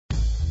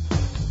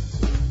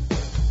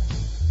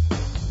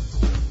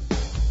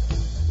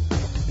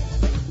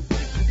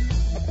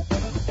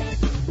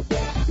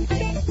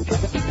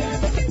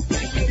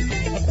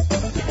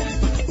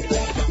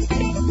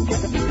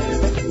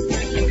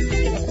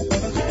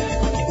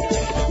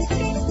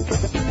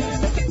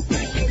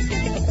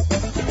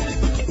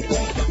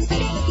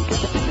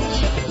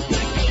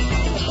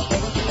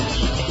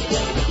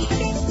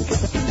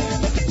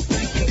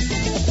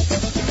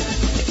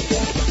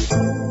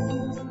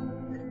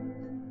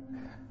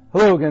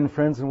Hello again,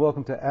 friends, and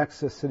welcome to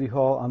Access City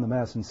Hall on the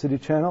Madison City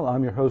Channel.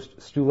 I'm your host,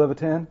 Stu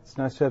Levitan. It's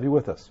nice to have you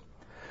with us.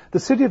 The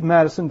City of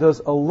Madison does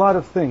a lot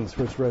of things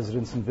for its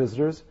residents and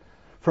visitors,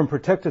 from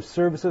protective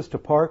services to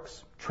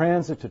parks,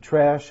 transit to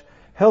trash,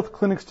 health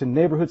clinics to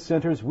neighborhood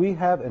centers. We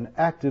have an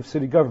active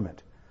city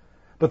government.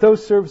 But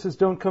those services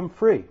don't come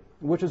free,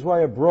 which is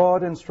why a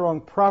broad and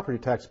strong property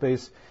tax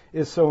base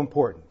is so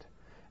important.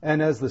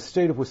 And as the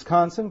state of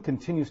Wisconsin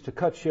continues to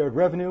cut shared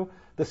revenue,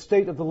 the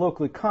state of the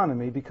local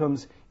economy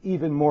becomes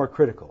even more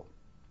critical.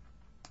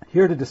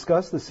 Here to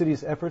discuss the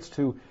city's efforts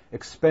to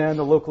expand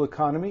the local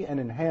economy and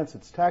enhance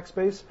its tax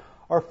base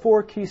are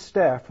four key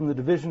staff from the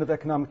Division of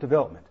Economic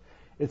Development.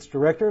 Its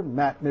director,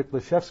 Matt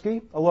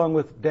Mikolajewski, along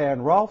with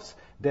Dan Rolfs,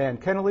 Dan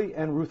Kennelly,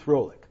 and Ruth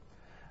Rohlich.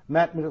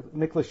 Matt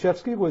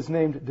Mikolajewski was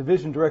named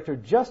division director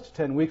just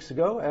 10 weeks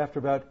ago after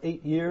about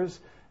 8 years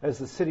as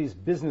the city's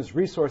business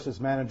resources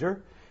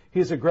manager. He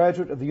is a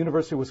graduate of the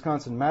University of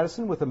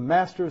Wisconsin-Madison with a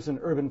master's in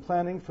urban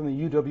planning from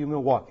the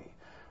UW-Milwaukee.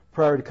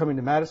 Prior to coming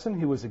to Madison,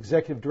 he was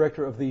executive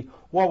director of the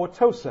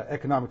Wauwatosa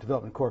Economic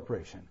Development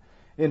Corporation.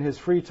 In his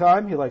free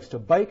time, he likes to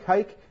bike,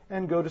 hike,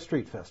 and go to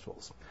street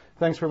festivals.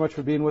 Thanks very much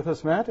for being with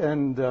us, Matt,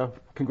 and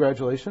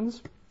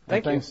congratulations.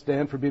 Thank you. Thanks,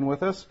 Dan, for being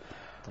with us.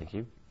 Thank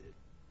you.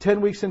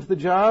 10 weeks into the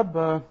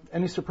job,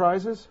 any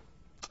surprises?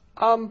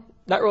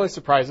 Not really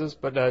surprises,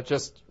 but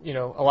just, a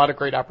lot of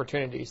great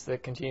opportunities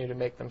that continue to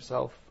make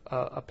themselves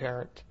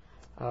apparent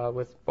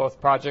with both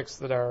projects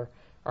that are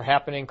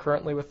happening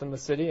currently within the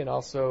city and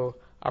also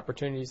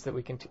opportunities that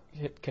we can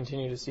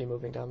continue to see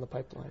moving down the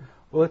pipeline.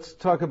 Well, let's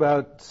talk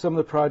about some of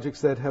the projects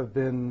that have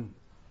been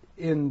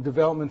in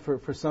development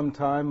for some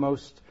time,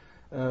 most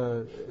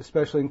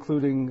especially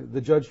including the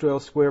Judge Doyle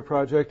Square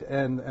project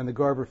and the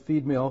Garver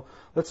Feed Mill.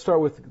 Let's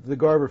start with the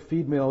Garver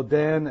Feed Mill.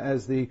 Dan,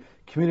 as the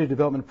Community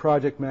Development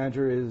Project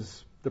Manager,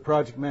 is the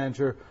project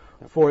manager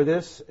for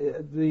this.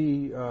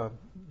 The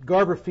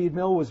Garver Feed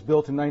Mill was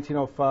built in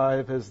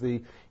 1905 as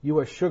the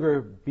U.S.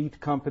 Sugar Beet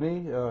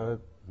Company,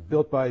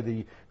 built by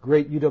the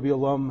great UW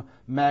alum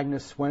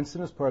Magnus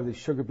Swenson as part of the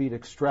sugar beet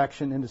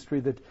extraction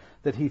industry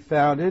that he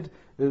founded.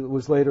 It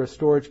was later a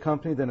storage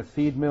company, then a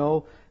feed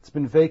mill. It's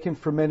been vacant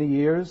for many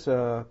years.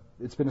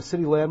 It's been a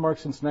city landmark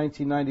since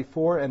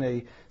 1994 and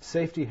a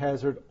safety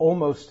hazard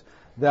almost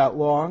that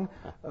long.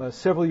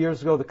 Several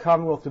years ago, the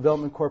Commonwealth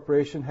Development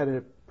Corporation had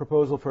a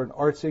proposal for an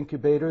arts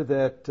incubator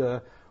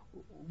that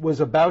was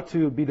about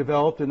to be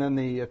developed, and then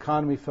the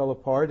economy fell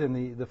apart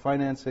and the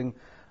financing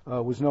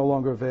was no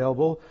longer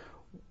available.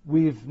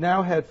 We've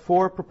now had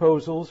 4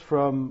 proposals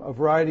from a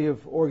variety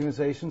of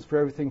organizations for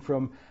everything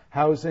from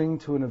housing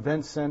to an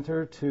event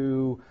center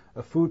to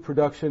a food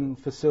production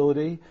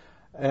facility.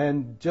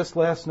 And just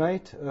last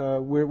night,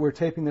 we're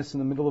taping this in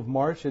the middle of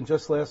March, and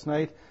just last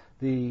night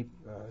the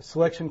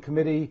selection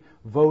committee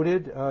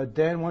voted.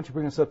 Dan, why don't you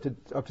bring us up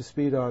to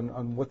speed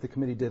on what the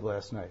committee did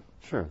last night?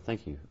 Sure,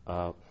 thank you.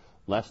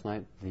 Last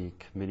night the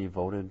committee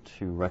voted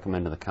to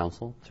recommend to the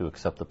council to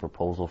accept the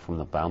proposal from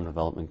the Baum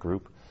Development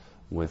Group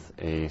with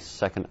a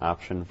second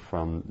option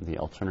from the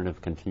Alternative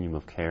Continuum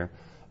of Care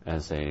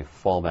as a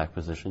fallback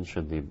position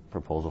should the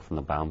proposal from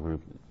the Baum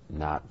Group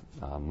not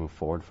move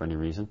forward for any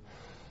reason.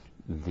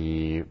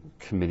 The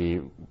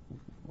committee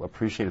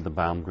appreciated the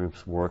Baum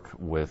Group's work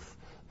with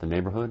the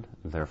neighborhood,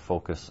 their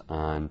focus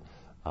on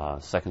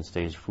second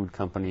stage food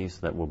companies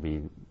that will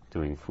be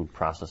doing food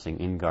processing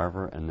in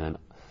Garver, and then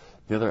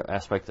the other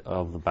aspect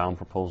of the Baum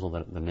proposal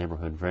that the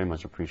neighborhood very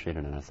much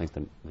appreciated, and I think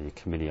that the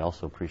committee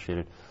also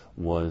appreciated,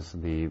 was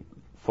the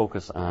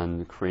focus on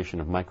the creation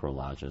of micro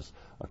lodges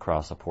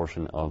across a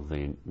portion of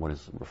what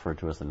is referred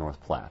to as the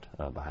North Platte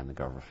behind the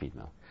Garver Feed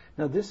Mill.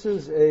 Now, this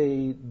is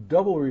a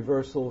double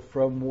reversal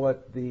from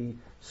what the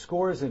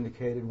scores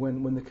indicated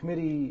when the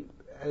committee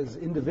as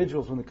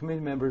individuals, when the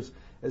committee members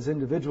as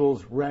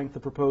individuals ranked the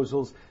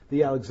proposals.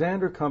 The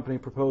Alexander Company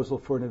proposal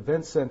for an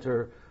event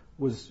center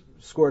was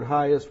scored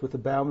highest, with the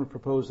Bauman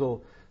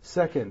proposal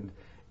second.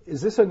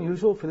 Is this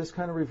unusual for this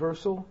kind of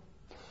reversal?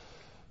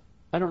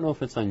 I don't know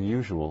if it's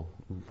unusual,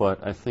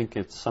 but I think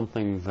it's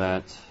something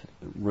that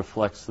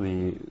reflects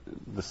the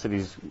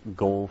city's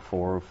goal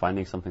for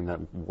finding something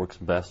that works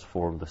best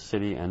for the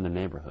city and the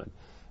neighborhood.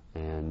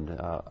 And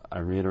I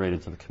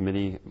reiterated to the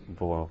committee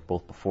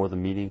both before the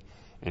meeting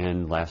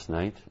and last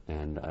night,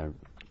 and I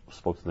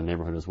spoke to the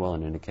neighborhood as well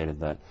and indicated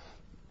that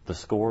the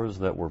scores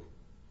that were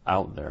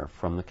out there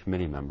from the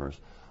committee members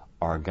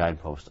are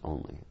guideposts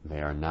only.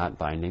 They are not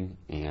binding,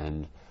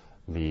 and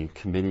the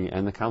committee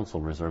and the council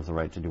reserve the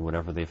right to do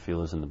whatever they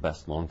feel is in the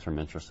best long-term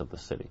interest of the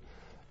city.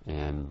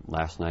 And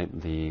last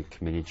night the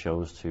committee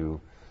chose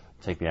to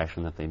take the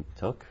action that they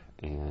took,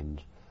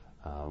 and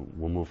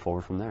we'll move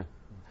forward from there.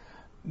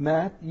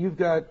 Matt, you've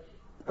got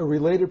a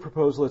related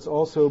proposal that's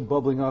also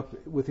bubbling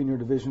up within your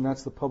division.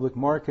 That's the public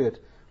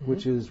market,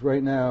 which is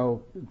right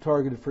now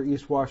targeted for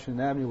East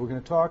Washington Avenue. We're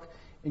going to talk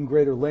in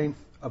greater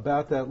length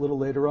about that a little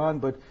later on,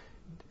 but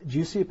do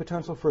you see a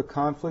potential for a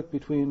conflict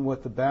between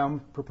what the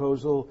Baum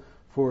proposal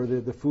for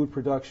the food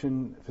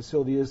production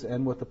facility is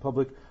and what the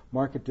public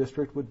market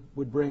district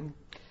would bring?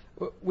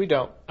 We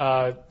don't.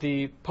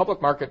 The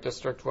public market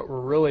district, what we're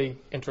really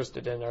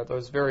interested in are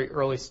those very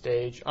early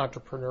stage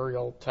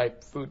entrepreneurial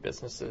type food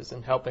businesses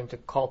and helping to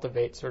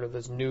cultivate sort of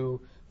those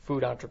new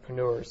food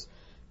entrepreneurs.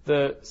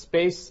 The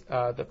space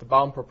that the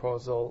Baum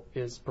proposal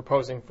is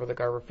proposing for the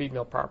Garver feed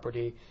mill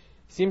property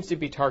seems to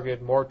be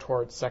targeted more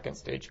towards second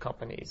stage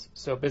companies.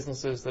 So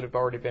businesses that have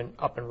already been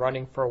up and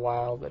running for a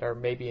while that are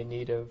maybe in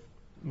need of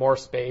more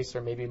space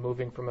or maybe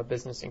moving from a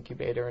business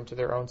incubator into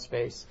their own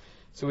space.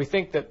 So we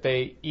think that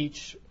they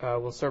each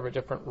will serve a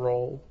different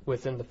role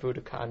within the food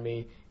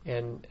economy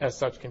and as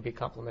such can be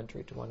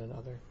complementary to one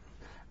another.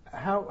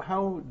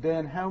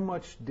 Dan, how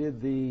much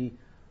did the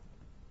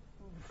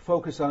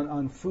focus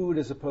on food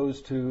as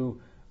opposed to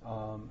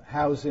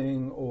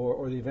housing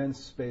or the event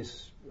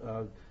space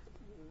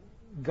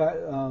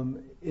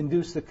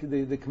induce the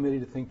committee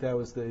to think that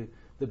was the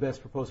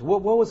best proposal?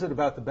 What was it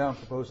about the Baum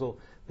proposal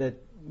that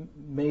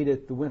made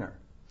it the winner?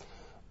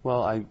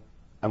 Well, I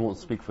won't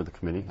speak for the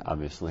committee,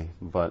 obviously,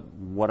 but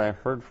what I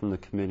heard from the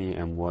committee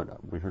and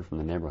what we heard from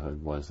the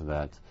neighborhood was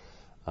that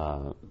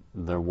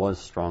there was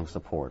strong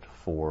support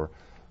for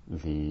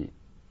the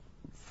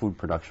food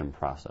production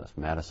process.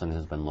 Madison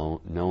has been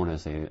known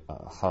as a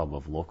hub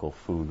of local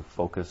food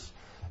focus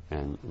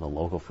and the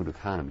local food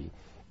economy.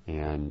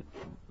 And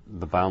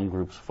the Baum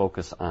Group's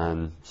focus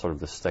on sort of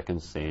the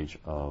second stage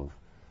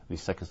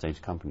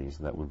companies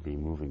that would be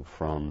moving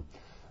from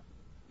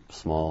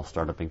small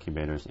startup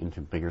incubators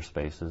into bigger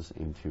spaces,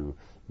 into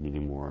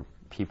needing more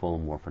people,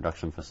 more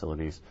production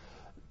facilities.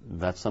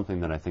 That's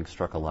something that I think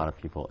struck a lot of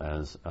people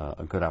as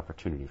a good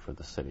opportunity for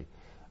the city,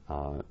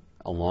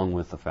 along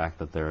with the fact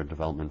that their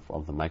development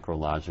of the micro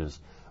lodges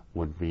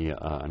would be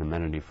an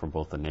amenity for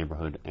both the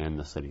neighborhood and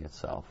the city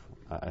itself.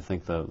 I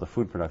think the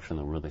food production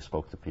that really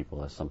spoke to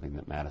people as something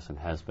that Madison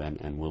has been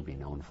and will be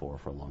known for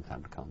a long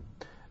time to come.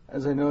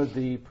 As I know,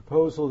 the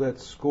proposal that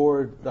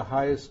scored the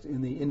highest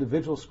in the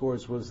individual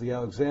scores was the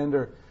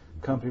Alexander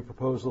Company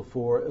proposal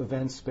for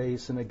event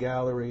space and a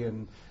gallery,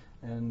 and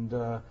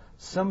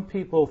some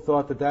people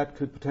thought that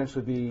could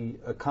potentially be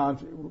a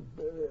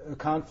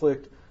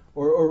conflict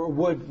or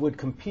would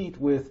compete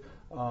with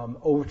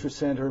Overture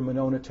Center,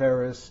 Monona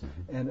Terrace,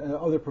 and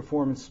other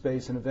performance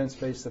space and event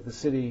space that the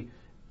city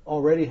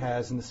already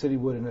has, and the city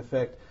would in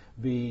effect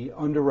be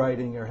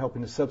underwriting or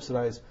helping to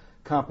subsidize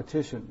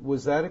competition.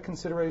 Was that a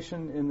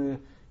consideration in the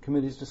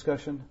committee's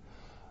discussion?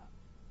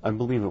 I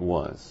believe it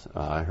was.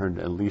 I heard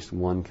at least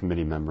one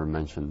committee member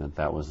mention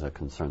that was a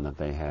concern that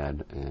they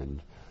had,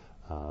 and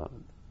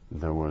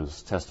there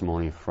was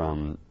testimony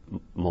from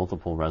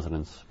multiple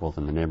residents, both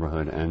in the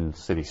neighborhood and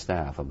city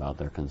staff, about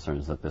their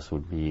concerns that this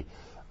would be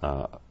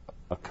a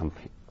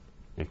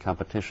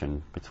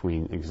competition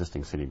between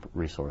existing city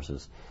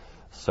resources.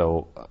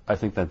 So I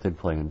think that did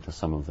play into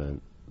some of the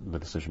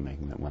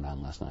decision-making that went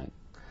on last night.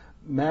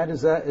 Matt,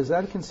 is that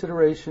a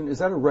consideration? Is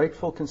that a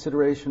rightful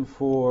consideration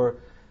for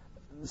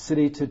the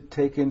city to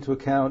take into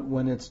account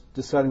when it's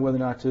deciding whether or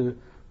not to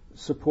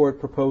support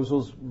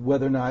proposals,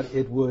 whether or not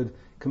it would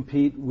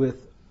compete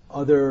with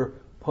other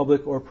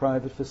public or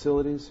private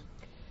facilities?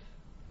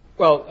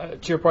 Well,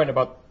 to your point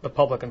about the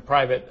public and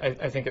private,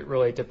 I think it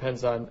really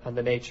depends on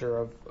the nature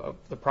of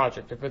the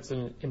project. If it's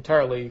an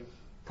entirely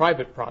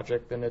private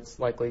project, then it's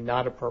likely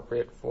not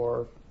appropriate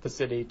for the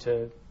city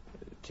to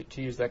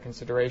use that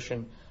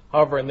consideration.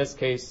 However, in this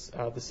case,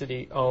 the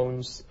city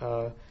owns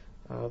the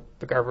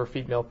Garver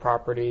feed mill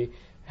property,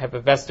 have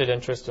a vested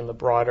interest in the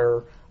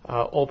broader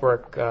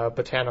Olbrich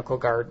Botanical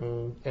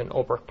Garden and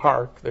Olbrich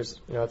Park. It's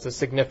a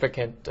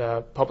significant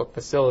public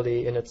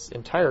facility in its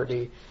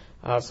entirety.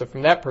 So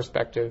from that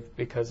perspective,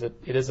 because it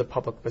is a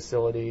public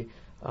facility,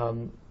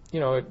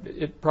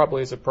 it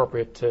probably is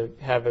appropriate to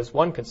have as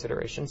one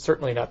consideration,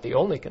 certainly not the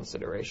only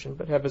consideration,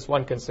 but have as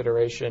one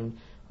consideration,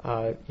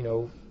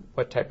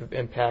 what type of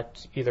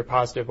impact, either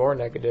positive or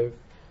negative,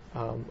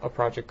 a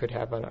project could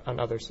have on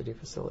other city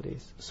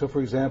facilities. So, for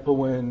example,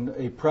 when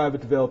a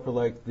private developer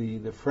like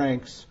the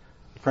Frank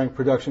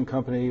Production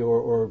Company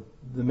or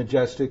the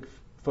Majestic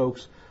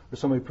folks, or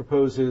somebody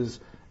proposes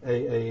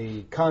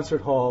a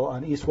concert hall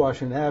on East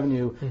Washington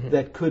Avenue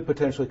that could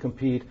potentially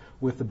compete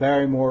with the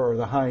Barrymore or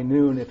the High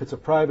Noon. If it's a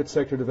private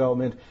sector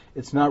development,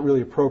 it's not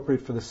really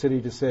appropriate for the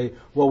city to say,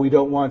 well, we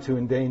don't want to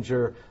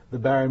endanger the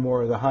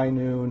Barrymore or the High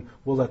Noon,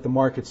 we'll let the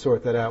market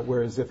sort that out.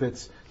 Whereas if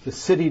it's the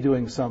city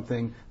doing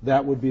something,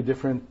 that would be a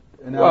different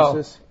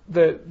analysis?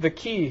 Well, the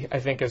key, I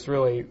think, is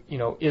really,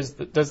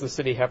 does the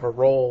city have a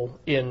role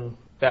in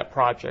that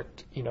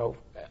project?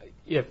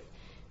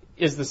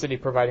 Is the city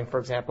providing, for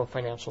example,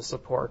 financial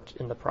support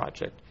in the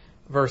project,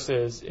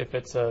 versus if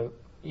it's a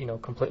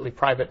completely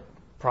private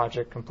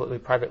project, completely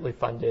privately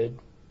funded,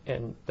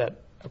 and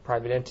that a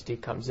private entity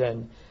comes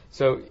in.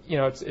 So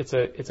it's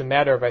a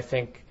matter of, I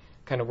think,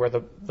 kind of where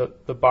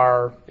the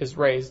bar is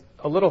raised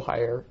a little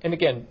higher. And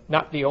again,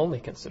 not the only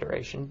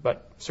consideration,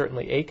 but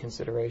certainly a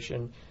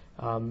consideration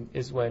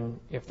is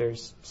if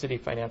there's city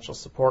financial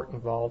support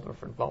involved, or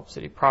if it involves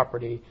city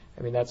property.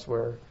 I mean, that's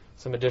where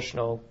some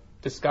additional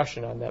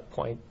discussion on that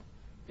point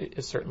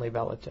is certainly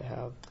valid to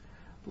have.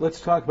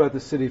 Let's talk about the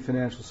city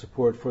financial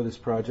support for this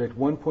project.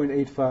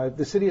 1.85.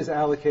 The city has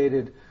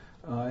allocated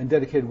and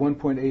dedicated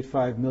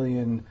 1.85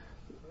 million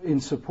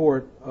in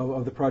support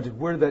of the project.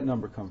 Where did that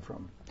number come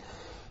from?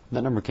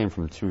 That number came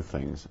from two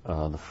things.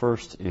 The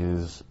first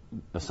is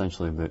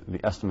essentially the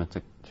estimate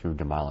to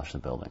demolish the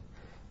building.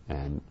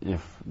 And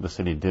if the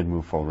city did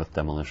move forward with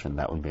demolition,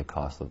 that would be a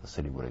cost that the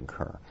city would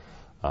incur.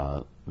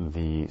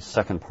 The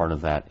second part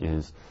of that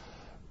is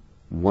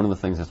one of the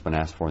things that's been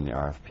asked for in the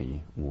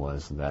RFP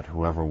was that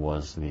whoever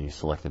was the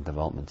selected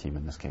development team,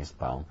 in this case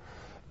Baum,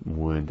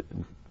 would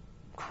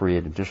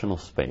create additional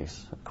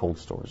space, cold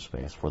storage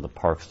space, for the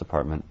Parks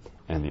Department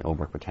and the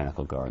Oberk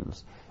Botanical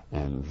Gardens.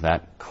 And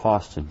that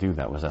cost to do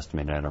that was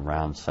estimated at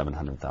around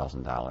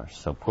 $700,000.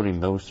 So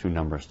putting those two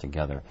numbers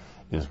together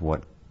is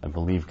what I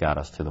believe got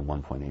us to the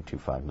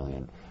 $1.825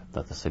 million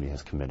that the city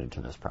has committed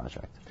to this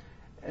project.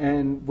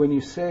 And when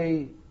you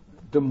say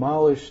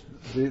demolish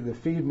the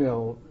feed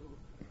mill,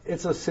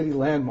 it's a city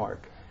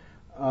landmark.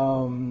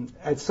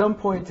 At some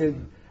point,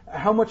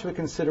 how much of a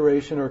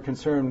consideration or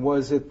concern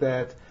was it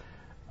that,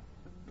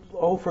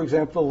 for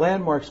example, the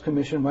Landmarks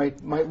Commission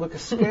might look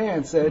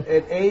askance at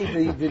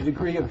the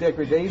degree of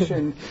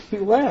degradation?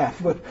 You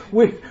laugh, but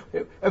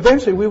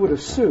eventually we would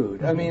have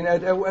sued. I mean,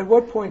 at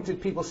what point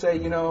did people say,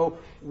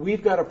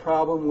 we've got a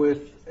problem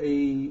with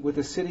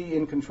a city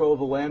in control of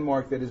a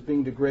landmark that is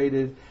being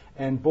degraded,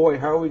 and boy,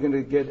 how are we going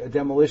to get a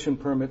demolition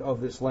permit of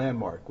this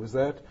landmark? Was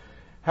that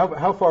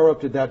how far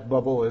up did that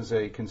bubble as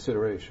a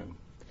consideration?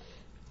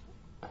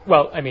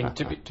 Well, I mean,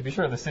 to be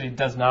sure, the city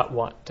does not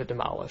want to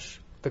demolish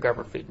the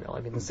Garber feed mill.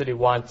 I mean, the city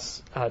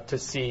wants to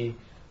see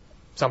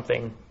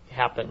something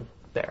happen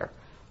there.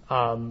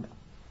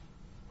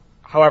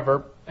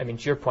 However, I mean,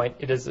 to your point,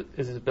 it is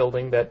a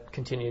building that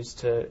continues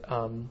to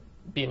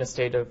be in a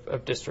state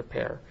of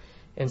disrepair.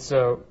 And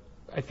so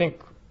I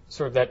think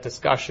sort of that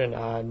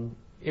discussion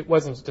it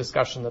wasn't a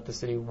discussion that the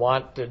city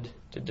wanted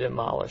to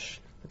demolish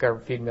the Garber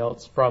feed mill.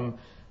 It's from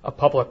a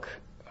public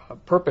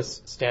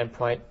purpose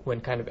standpoint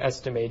when kind of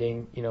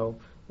estimating,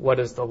 what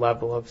is the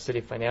level of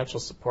city financial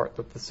support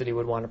that the city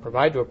would want to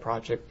provide to a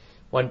project.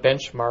 One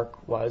benchmark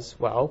was,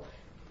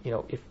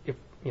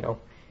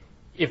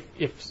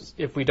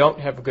 if we don't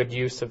have a good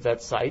use of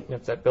that site and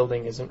if that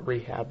building isn't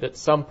rehabbed, at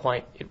some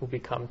point it will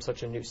become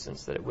such a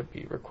nuisance that it would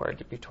be required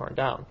to be torn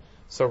down.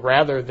 So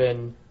rather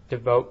than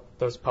devote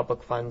those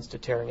public funds to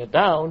tearing it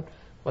down,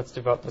 let's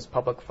devote those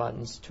public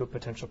funds to a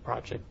potential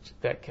project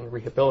that can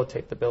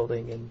rehabilitate the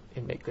building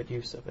and make good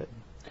use of it.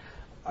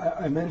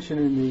 I mentioned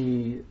in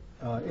the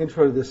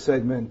intro to this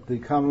segment the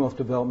Commonwealth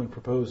Development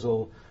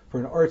proposal for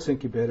an arts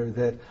incubator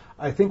that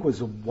I think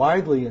was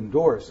widely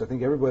endorsed. I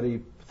think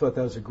everybody thought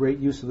that was a great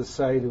use of the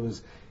site. It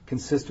was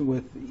consistent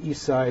with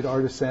East Side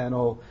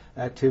artisanal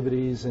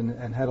activities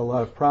and had a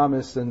lot of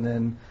promise. And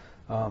then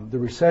the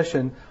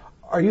recession.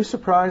 Are you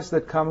surprised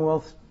that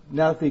Commonwealth,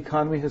 now that the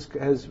economy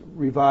has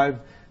revived,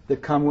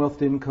 that Commonwealth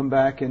didn't come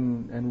back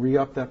and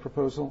re-up that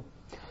proposal?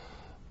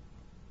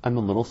 I'm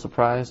a little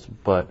surprised,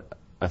 but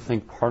I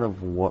think part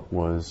of what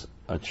was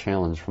a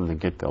challenge from the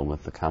get-go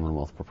with the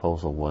Commonwealth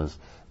proposal was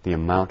the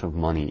amount of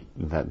money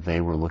that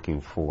they were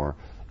looking for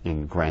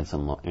in grants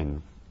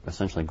in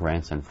essentially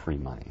grants and free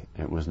money.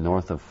 It was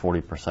north of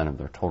 40% of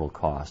their total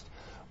cost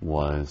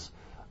was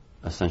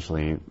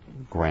essentially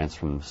grants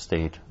from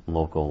state,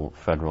 local,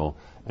 federal,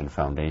 and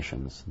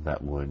foundations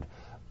that would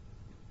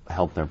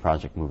help their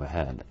project move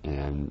ahead.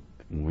 And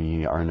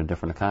we are in a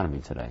different economy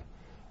today.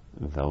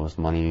 Those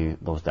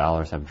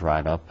dollars have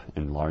dried up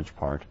in large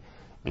part,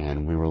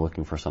 and we were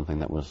looking for something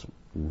that was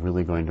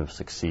really going to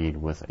succeed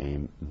with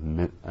a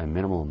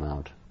minimal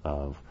amount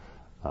of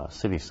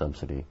city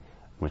subsidy,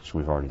 which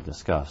we've already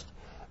discussed.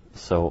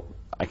 So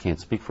I can't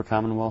speak for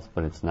Commonwealth,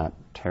 but it's not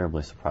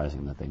terribly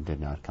surprising that they did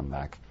not come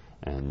back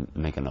and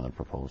make another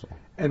proposal.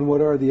 And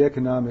what are the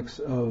economics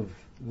of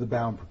the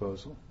Baum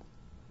proposal?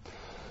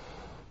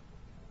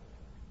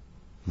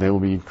 They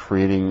will be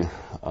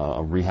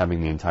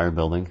rehabbing the entire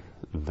building.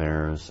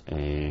 There's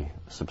a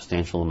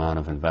substantial amount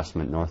of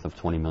investment north of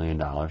 $20 million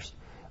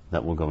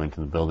that will go into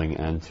the building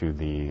and to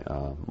the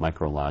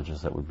micro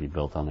lodges that would be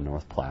built on the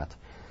North Platte.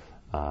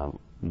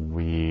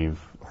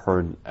 We've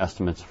heard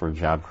estimates for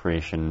job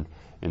creation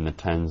in the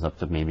tens up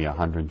to maybe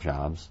 100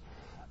 jobs.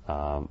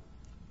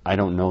 I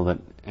don't know that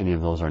any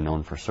of those are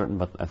known for certain,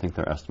 but I think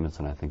they're estimates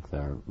and I think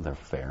they're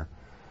fair.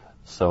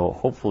 So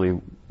hopefully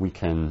we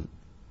can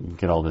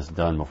get all this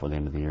done before the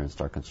end of the year and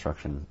start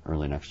construction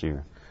early next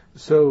year.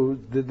 So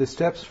the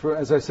steps for,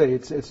 as I say,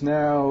 it's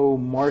now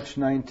March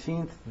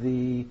 19th.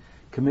 The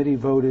committee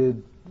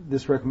voted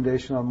this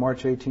recommendation on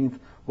March 18th.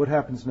 What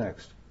happens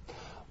next?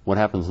 What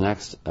happens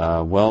next?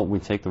 Well, we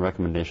take the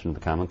recommendation of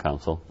the Common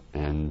Council,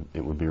 and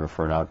it would be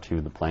referred out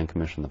to the Plan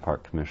Commission, the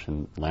Park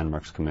Commission,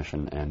 Landmarks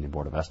Commission, and the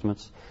Board of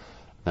Estimates.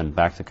 Then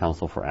back to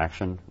Council for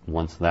action.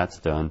 Once that's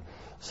done,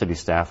 city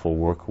staff will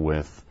work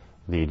with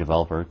the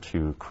developer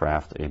to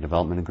craft a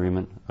development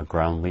agreement, a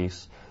ground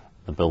lease,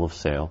 a bill of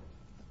sale.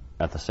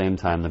 At the same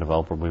time, the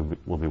developer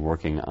will be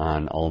working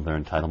on all of their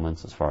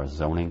entitlements as far as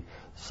zoning,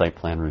 site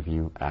plan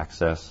review,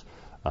 access,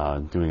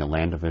 doing a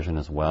land division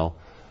as well.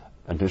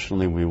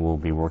 Additionally, we will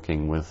be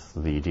working with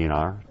the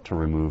DNR to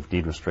remove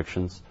deed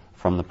restrictions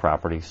from the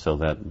property so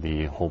that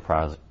the whole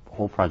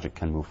project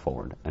can move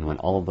forward. And when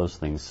all of those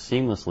things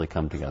seamlessly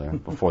come together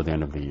before the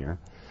end of the year,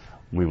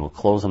 we will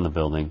close on the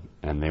building,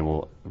 and they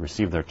will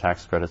receive their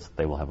tax credits that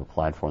they will have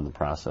applied for in the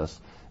process,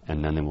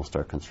 and then they will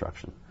start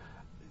construction.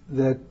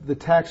 The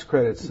tax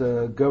credits,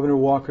 Governor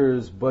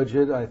Walker's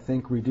budget, I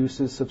think,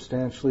 reduces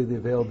substantially the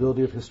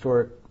availability of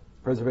historic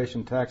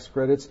preservation tax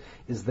credits.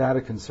 Is that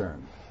a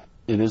concern?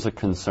 It is a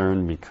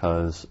concern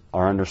because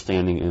our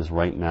understanding is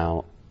right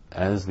now,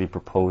 as the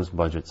proposed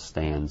budget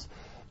stands,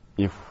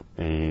 if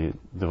a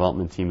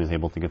development team is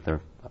able to get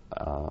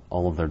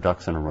all of their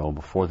ducks in a row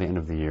before the end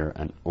of the year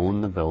and own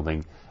the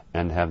building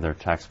and have their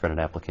tax credit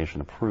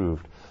application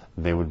approved,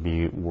 they would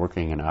be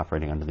working and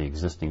operating under the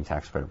existing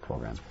tax credit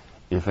program.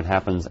 If it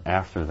happens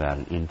after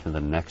that into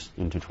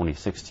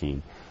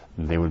 2016,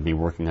 they would be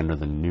working under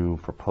the new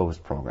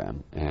proposed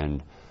program.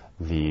 And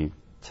the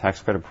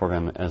tax credit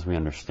program, as we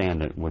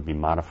understand it, would be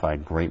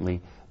modified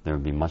greatly. There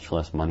would be much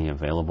less money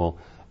available,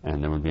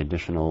 and there would be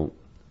additional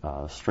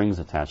strings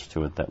attached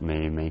to it that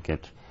may make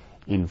it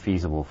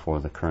infeasible for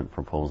the current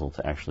proposal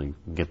to actually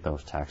get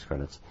those tax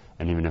credits.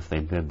 And even if they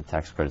did, the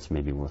tax credits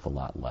may be worth a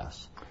lot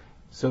less.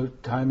 So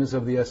time is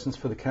of the essence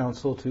for the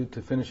council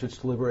to finish its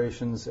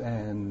deliberations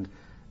and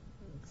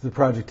the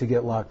project to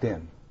get locked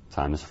in.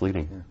 Time is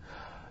fleeting. Yeah.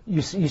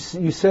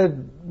 You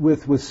said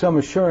with some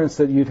assurance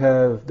that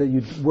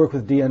you'd work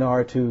with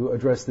DNR to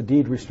address the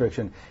deed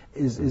restriction.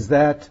 Is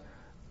that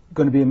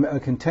going to be a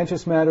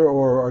contentious matter,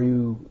 or are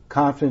you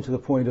confident to the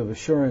point of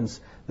assurance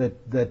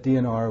that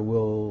DNR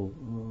will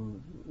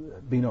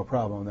be no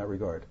problem in that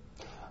regard?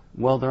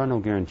 Well, there are no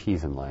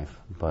guarantees in life,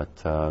 but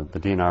the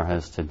DNR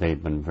has to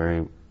date been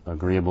very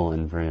agreeable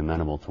and very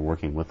amenable to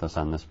working with us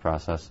on this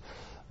process.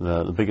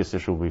 The biggest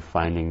issue will be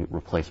finding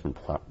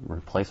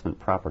replacement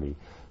property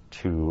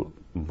to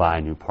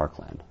buy new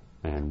parkland.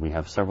 And we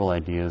have several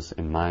ideas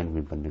in mind.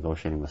 We've been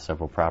negotiating with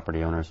several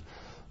property owners.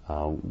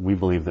 We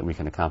believe that we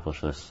can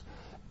accomplish this.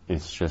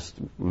 It's just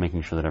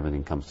making sure that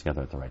everything comes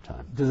together at the right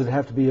time. Does it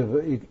have to be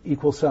of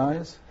equal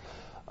size?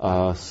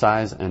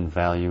 Size and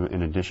value.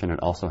 In addition,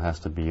 it also has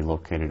to be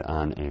located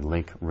on a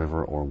lake,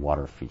 river, or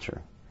water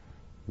feature,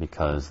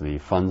 because the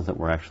funds that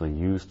were actually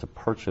used to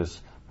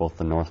purchase both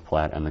the North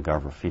Platte and the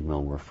Garver Feed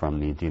Mill were from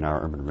the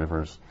DNR Urban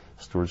Rivers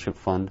Stewardship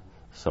Fund.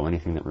 So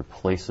anything that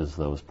replaces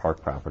those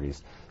park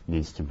properties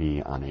needs to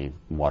be on a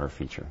water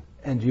feature.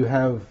 And do you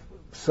have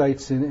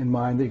sites in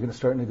mind that you're going to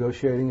start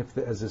negotiating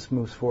as this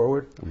moves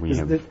forward?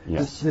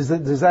 Yes.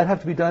 Does that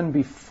have to be done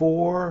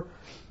before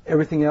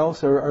everything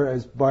else, or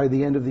as by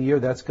the end of the year?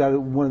 That's got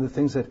one of the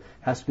things that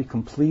has to be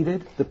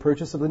completed, the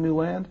purchase of the new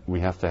land?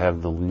 We have to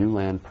have the new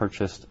land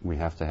purchased. We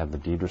have to have the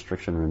deed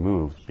restriction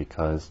removed,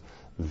 because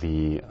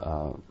the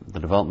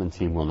development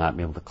team will not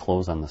be able to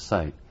close on the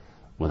site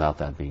without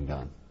that being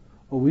done.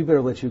 Well, we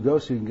better let you go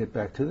so you can get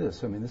back to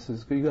this. I mean,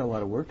 you got a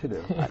lot of work to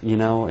do.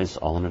 It's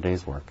all in a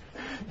day's work.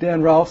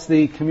 Dan Rolfs,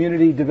 the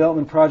Community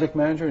Development Project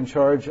Manager in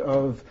charge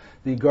of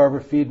the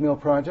Garver Feed Mill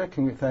Project.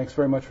 Thanks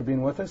very much for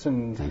being with us,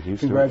 and thank you,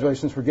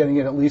 congratulations for getting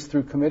it at least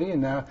through committee,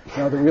 and now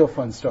the real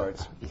fun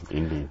starts.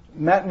 Indeed.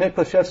 Matt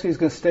Mikolajewski is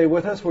going to stay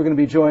with us. We're going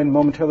to be joined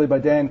momentarily by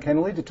Dan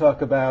Kennelly to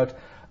talk about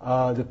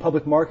the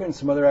public market and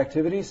some other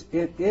activities.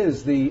 It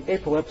is the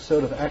April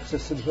episode of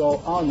Access City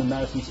Hall on the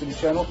Madison City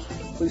Channel.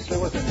 Please stay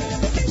with us.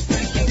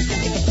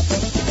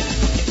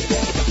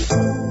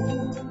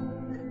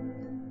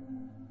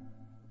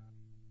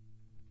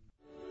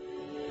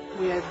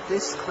 We are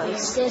this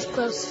close. This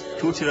close.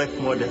 Two direct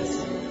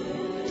models.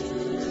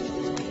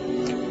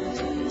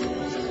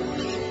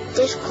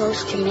 This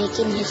close to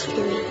making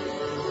history.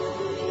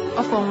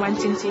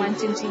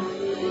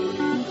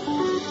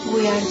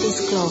 We are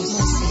this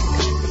close.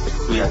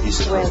 We are this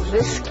We're close.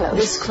 this close.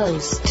 This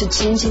close to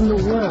changing the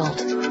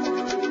world.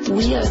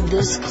 We are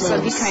this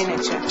close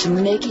to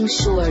making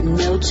sure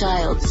no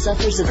child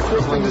suffers a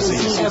crippling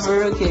disease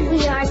Ever again.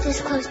 We are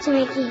this close to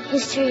making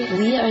history.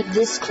 We are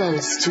this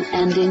close to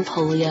ending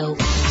polio.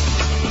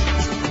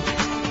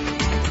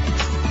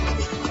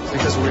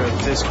 Because we are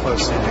this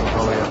close to ending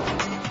polio.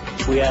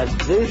 We are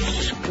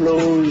this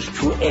close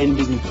to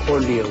ending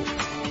polio.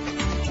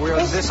 We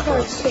are this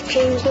close to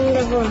changing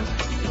the world.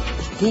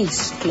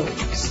 This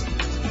close.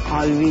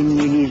 All we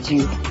need is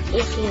you.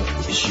 If you.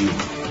 It's you.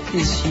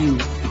 Is you.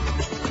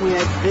 We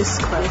are this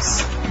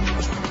close.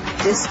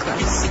 This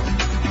close.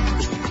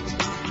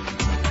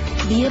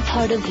 Be a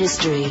part of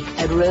history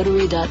at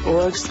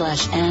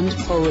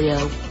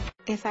rotary.org/endpolio.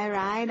 If I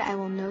ride, I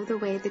will know the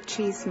way the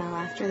trees smell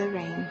after the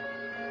rain.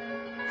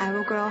 I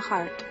will grow a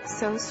heart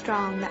so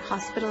strong that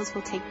hospitals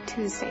will take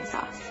Tuesdays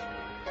off.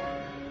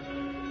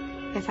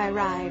 If I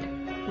ride,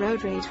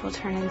 road rage will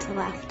turn into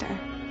laughter.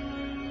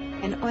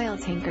 And oil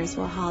tankers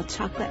will haul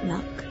chocolate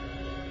milk.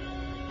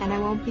 And I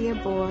won't be a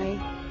boy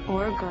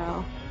or a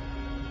girl.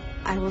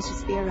 I will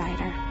just be a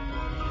rider.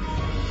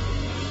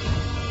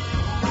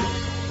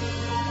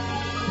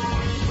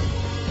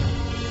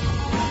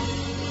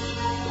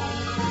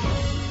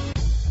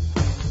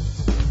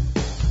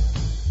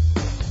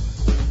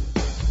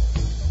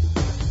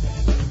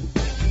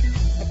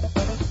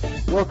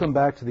 Welcome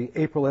back to the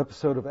April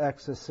episode of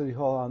Access City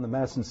Hall on the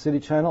Madison City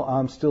Channel.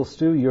 I'm still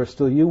Stu, you're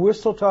still you. We're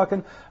still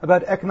talking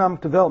about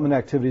economic development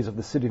activities of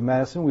the City of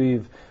Madison.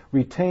 We've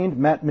retained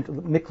Matt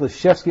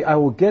Mikolajewski. I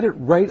will get it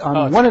right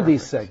on one of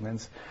these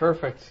segments.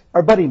 Perfect.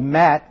 Our buddy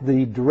Matt,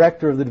 the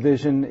director of the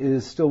division,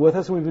 is still with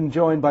us, and we've been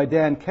joined by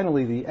Dan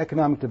Kennelly, the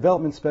economic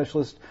development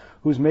specialist,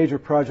 whose major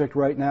project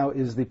right now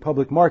is the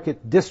public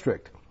market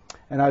district.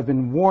 And I've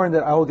been warned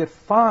that I will get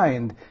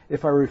fined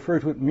if I refer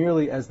to it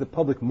merely as the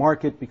public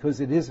market, because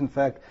it is, in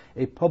fact,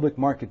 a public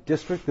market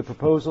district. The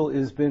proposal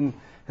has been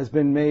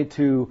made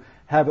to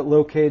have it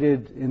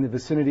located in the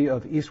vicinity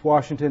of East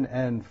Washington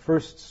and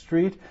First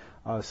Street.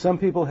 Some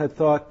people had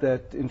thought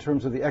that in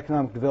terms of the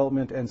economic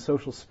development and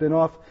social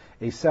spin-off,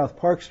 a South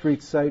Park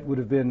Street site would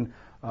have been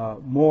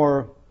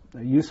more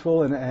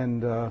useful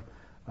and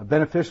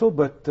beneficial,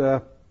 but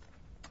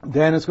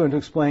Dan is going to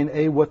explain,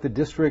 A, what the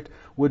district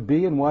would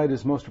be and why it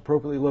is most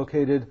appropriately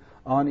located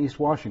on East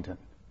Washington.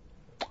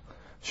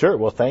 Sure.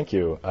 Well, thank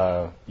you.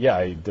 Yeah,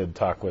 I did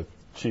talk with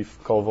Chief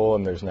Koval,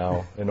 and there's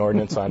now an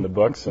ordinance on the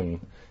books,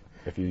 and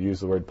if you use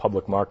the word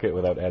public market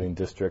without adding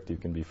district, you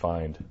can be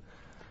fined.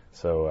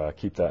 So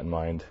keep that in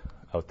mind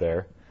out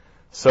there.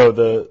 So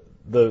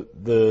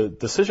the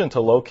decision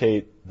to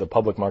locate the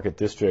public market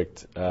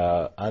district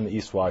on the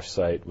East Wash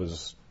site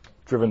was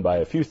driven by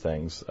a few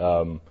things.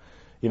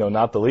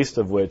 Not the least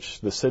of which,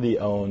 the city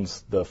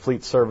owns the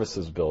Fleet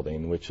Services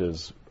building, which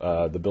is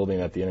the building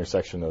at the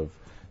intersection of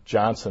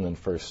Johnson and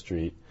First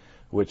Street,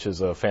 which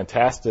is a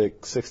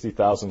fantastic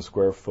 60,000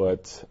 square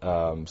foot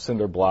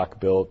cinder block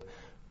built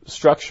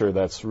structure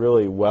that's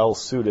really well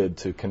suited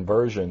to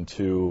conversion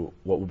to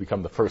what will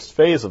become the first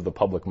phase of the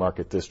public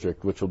market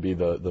district, which will be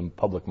the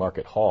public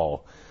market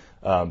hall.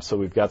 So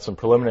we've got some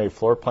preliminary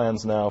floor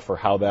plans now for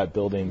how that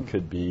building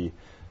could be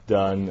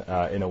done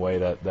in a way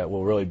that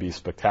will really be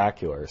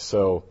spectacular.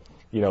 So,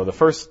 the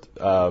first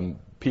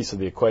piece of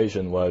the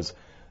equation was,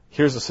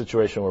 here's a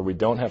situation where we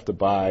don't have to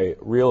buy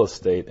real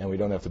estate and we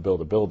don't have to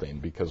build a building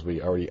because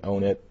we already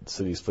own it. The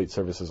city's Fleet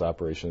Services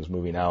operation is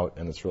moving out,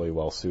 and it's really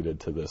well suited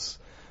to this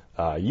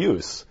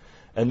use.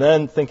 And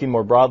then thinking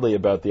more broadly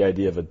about the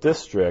idea of a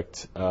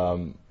district,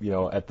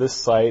 at this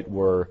site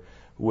we're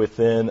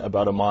within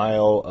about a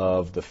mile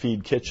of the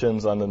feed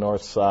kitchens on the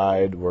north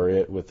side.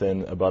 We're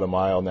within about a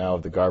mile now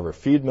of the Garver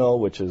Feed Mill,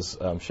 which is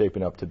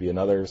shaping up to be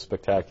another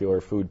spectacular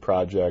food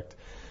project.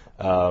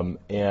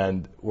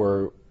 And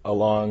we're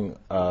along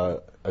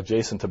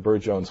adjacent to Burr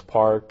Jones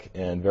Park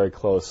and very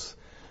close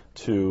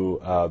to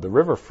the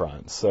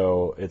riverfront.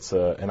 So it's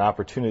an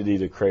opportunity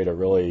to create a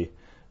really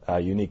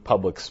unique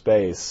public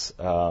space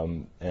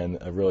and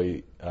a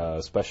really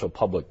special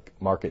public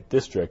market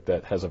district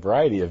that has a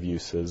variety of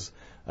uses.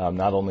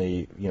 Not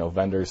only,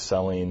 vendors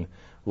selling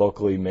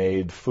locally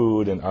made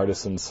food and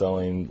artisans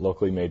selling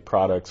locally made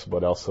products,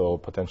 but also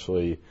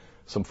potentially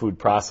some food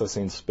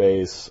processing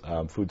space,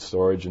 food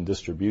storage and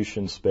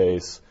distribution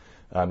space,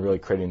 and really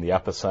creating the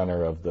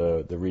epicenter of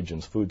the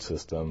region's food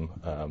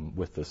system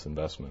with this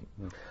investment.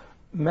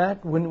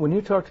 Matt, when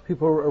you talk to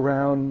people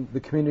around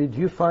the community,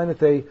 do you find that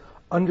they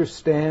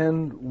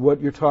understand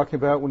what you're talking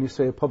about when you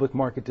say a public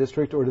market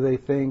district, or do they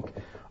think,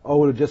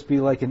 oh, it'll just be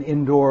like an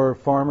indoor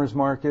farmer's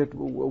market?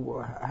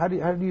 How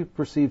do you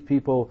perceive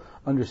people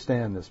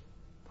understand this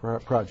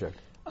project?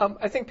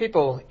 I think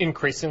people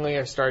increasingly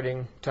are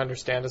starting to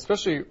understand,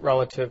 especially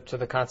relative to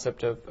the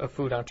concept of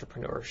food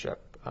entrepreneurship.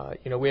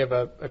 We have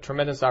a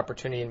tremendous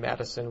opportunity in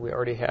Madison. We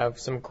already have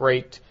some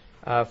great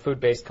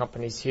food-based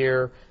companies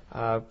here,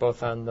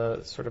 both on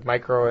the sort of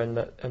micro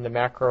and the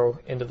macro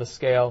end of the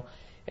scale.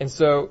 And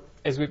so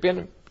as we've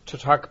been to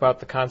talk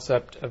about the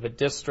concept of a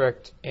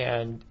district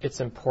and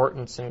its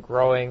importance in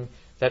growing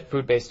that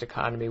food-based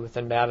economy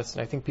within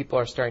Madison, I think people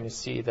are starting to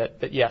see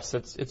that yes,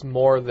 it's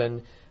more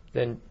than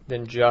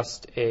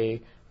just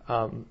a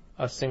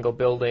single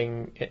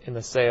building in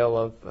the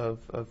sale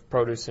of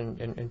produce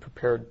and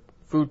prepared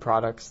food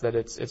products, that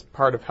it's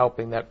part of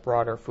helping that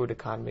broader food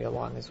economy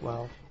along as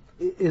well.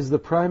 Is the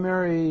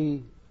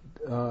primary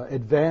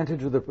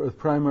advantage or the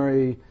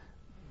primary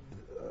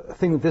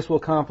thing that this will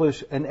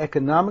accomplish an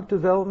economic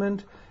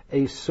development,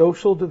 a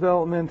social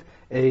development,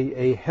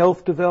 a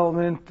health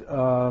development?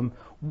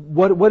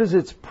 What is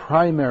its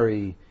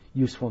primary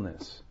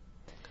usefulness?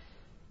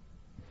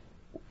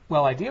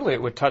 Well, ideally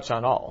it would touch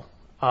on all.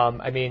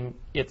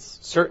 It's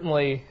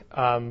certainly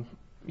an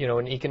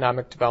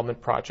economic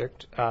development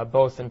project,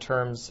 both in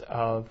terms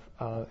of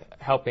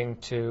helping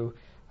to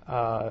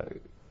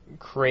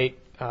create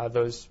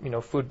those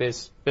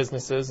food-based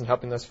businesses and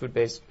helping those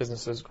food-based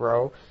businesses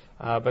grow.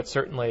 But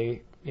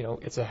certainly,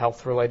 it's a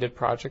health-related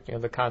project.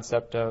 The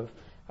concept of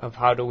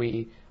how do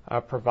we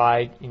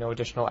provide,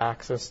 additional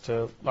access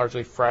to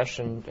largely fresh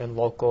and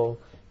local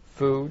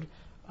food.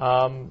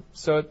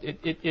 So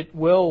it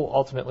will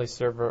ultimately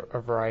serve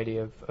a variety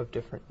of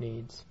different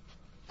needs.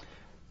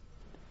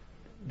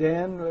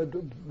 Dan,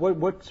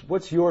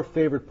 what's your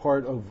favorite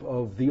part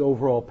of the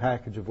overall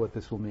package of what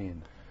this will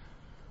mean?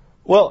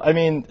 Well,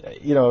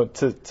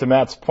 to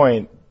Matt's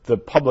point, the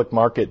public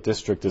market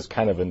district is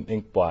kind of an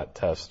inkblot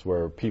test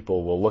where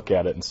people will look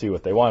at it and see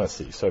what they want to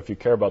see. So if you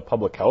care about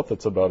public health,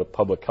 it's about a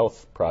public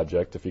health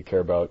project. If you care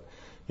about,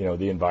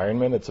 the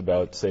environment, it's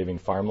about saving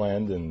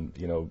farmland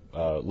and,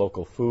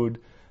 local food.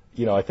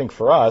 I think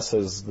for us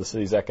as the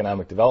city's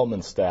economic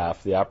development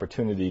staff, the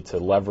opportunity to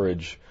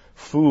leverage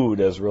food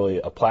as really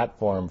a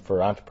platform for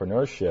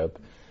entrepreneurship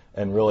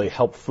and really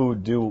help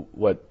food do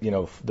what,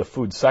 the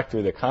food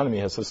sector, the economy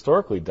has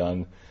historically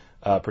done,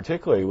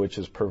 particularly, which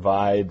is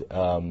provide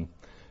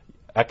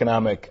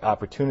economic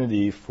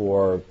opportunity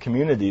for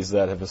communities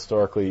that have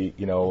historically,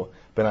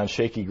 been on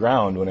shaky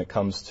ground when it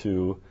comes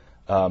to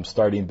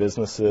starting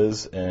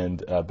businesses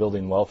and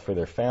building wealth for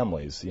their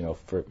families.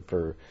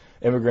 For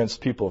immigrants,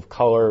 people of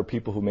color,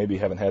 people who maybe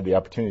haven't had the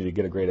opportunity to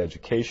get a great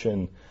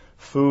education,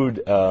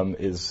 food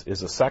is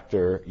a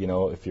sector.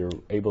 If you're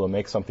able to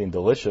make something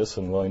delicious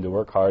and willing to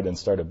work hard and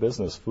start a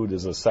business, food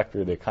is a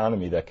sector of the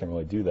economy that can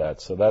really do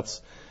that. So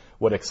that's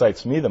what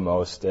excites me the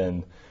most.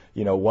 And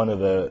one of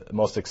the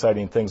most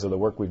exciting things of the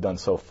work we've done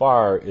so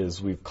far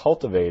is we've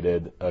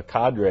cultivated a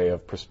cadre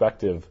of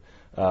prospective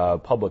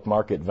public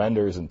market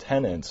vendors and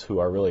tenants who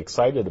are really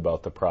excited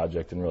about the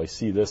project and really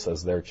see this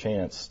as their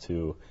chance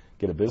to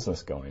get a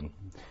business going.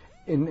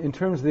 In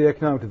terms of the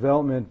economic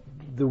development,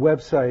 the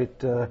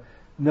website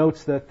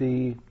notes that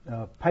the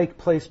Pike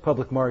Place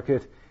Public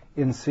Market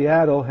in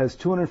Seattle has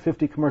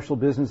 250 commercial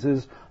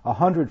businesses,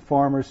 100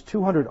 farmers,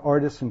 200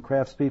 artists and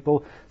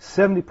craftspeople,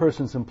 70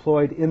 persons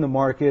employed in the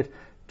market,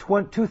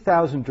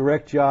 2,000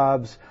 direct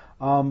jobs.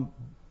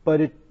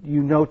 But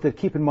you note that,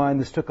 keep in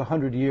mind, this took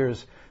 100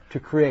 years to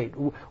create.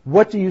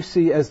 What do you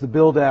see as the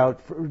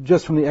build-out,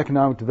 just from the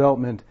economic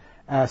development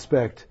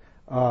aspect?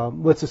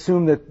 Let's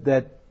assume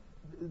that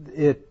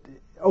it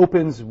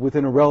opens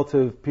within a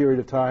relative period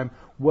of time.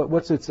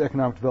 What's its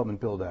economic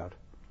development build-out?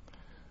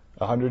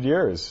 100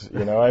 years.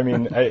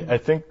 I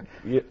think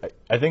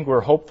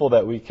we're hopeful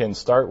that we can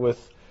start with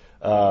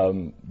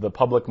the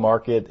public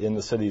market in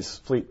the city's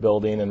fleet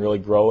building and really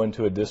grow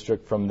into a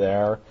district from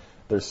there.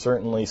 There's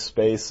certainly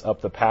space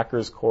up the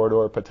Packers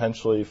corridor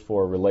potentially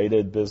for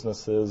related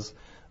businesses.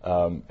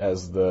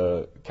 As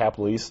the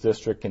Capital East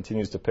District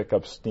continues to pick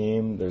up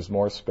steam, there's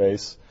more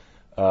space.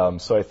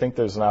 So I think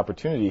there's an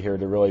opportunity here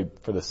to really,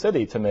 for the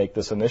city, to make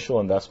this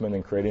initial investment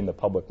in creating the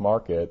public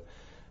market,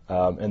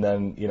 and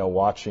then,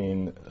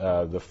 watching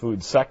the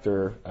food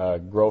sector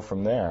grow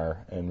from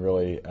there and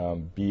really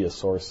be a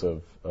source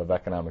of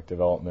economic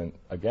development,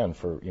 again,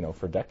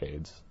 for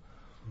decades.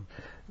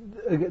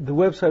 The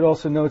website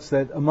also notes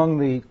that among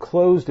the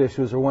closed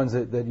issues, or ones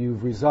that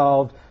you've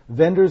resolved,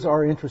 vendors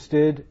are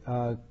interested,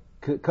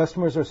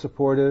 customers are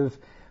supportive.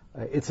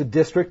 It's a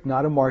district,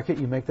 not a market.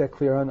 You make that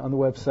clear on the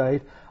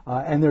website.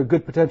 And there are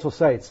good potential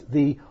sites.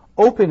 The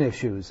open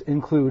issues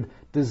include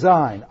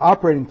design,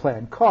 operating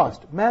plan,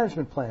 cost,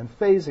 management plan,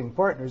 phasing,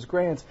 partners,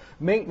 grants,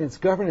 maintenance,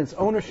 governance,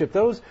 ownership.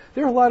 There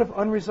are a lot of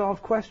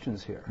unresolved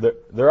questions here.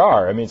 There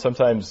are.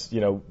 Sometimes,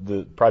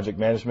 the project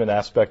management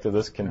aspect of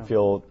this can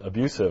feel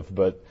abusive,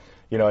 but,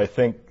 I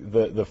think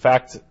the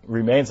fact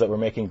remains that we're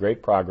making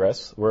great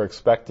progress. We're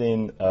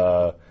expecting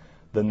the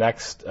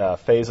next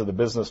phase of the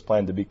business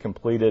plan to be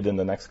completed in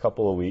the next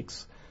couple of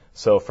weeks.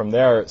 So from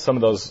there, some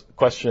of those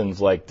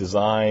questions like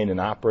design and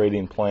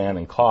operating plan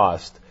and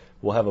cost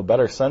we'll have a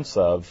better sense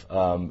of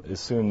as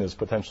soon as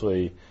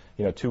potentially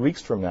 2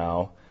 weeks from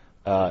now.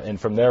 And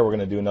from there, we're going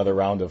to do another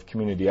round of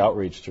community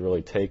outreach to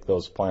really take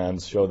those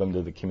plans, show them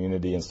to the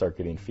community, and start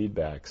getting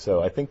feedback.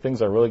 So I think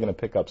things are really going to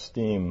pick up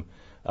steam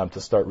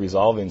to start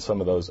resolving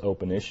some of those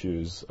open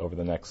issues over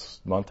the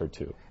next month or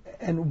two.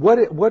 And what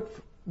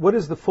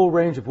is the full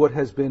range of what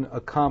has been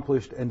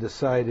accomplished and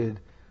decided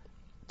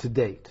to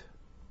date?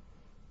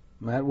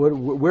 Matt,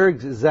 where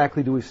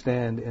exactly do we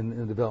stand in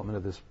the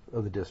development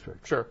of the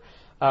district? Sure.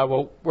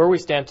 Well, where we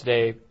stand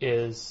today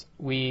is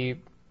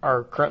we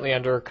are currently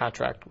under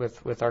contract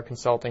with our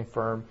consulting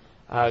firm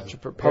to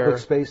prepare public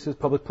spaces,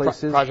 public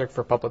places, project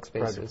for public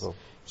spaces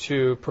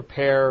to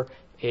prepare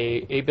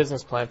a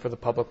business plan for the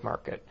public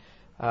market.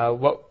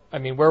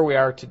 Where we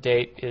are to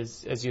date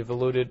is, as you've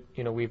alluded,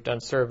 we've done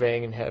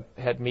surveying and have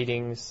had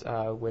meetings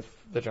with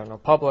the general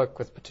public,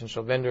 with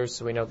potential vendors,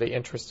 so we know the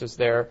interest is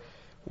there.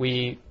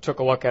 We took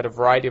a look at a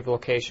variety of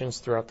locations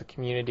throughout the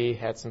community,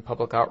 had some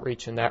public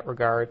outreach in that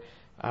regard.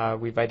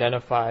 We've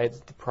identified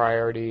the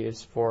priority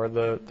is for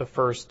the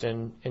first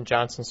in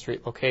Johnson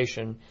Street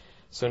location.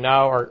 So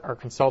now our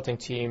consulting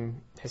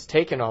team has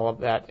taken all of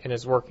that and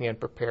is working on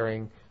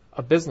preparing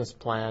a business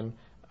plan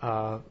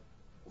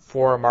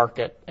for a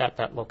market at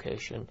that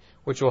location,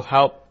 which will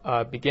help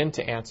begin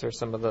to answer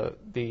some of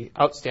the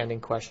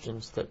outstanding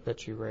questions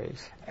that you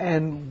raised.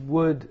 And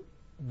would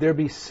there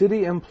be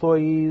city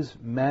employees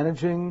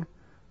managing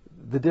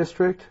the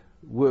district?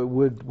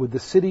 Would the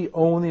city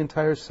own the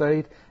entire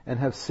site and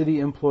have city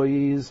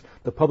employees,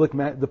 the public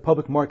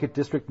market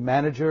district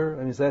manager?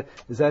 And is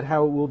that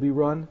how it will be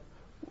run?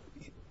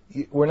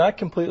 We're not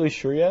completely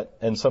sure yet,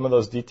 and some of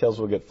those details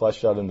will get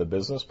fleshed out in the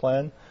business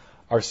plan.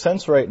 Our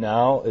sense right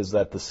now is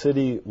that the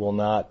city will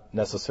not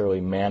necessarily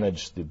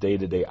manage the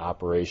day-to-day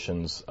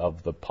operations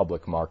of the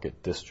public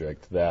market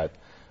district, that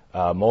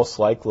most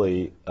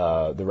likely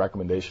the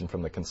recommendation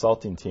from the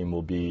consulting team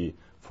will be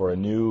for a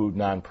new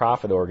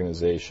nonprofit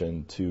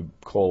organization to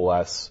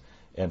coalesce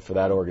and for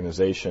that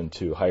organization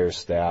to hire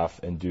staff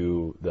and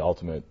do the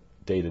ultimate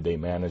day-to-day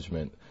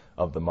management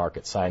of the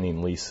market,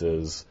 signing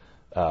leases,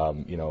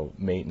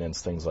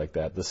 maintenance, things like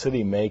that. The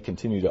city may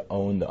continue to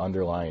own the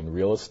underlying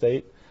real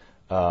estate,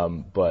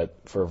 but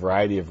for a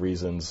variety of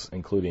reasons,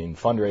 including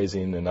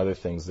fundraising and other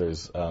things,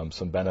 there's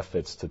some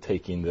benefits to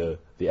taking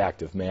the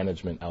active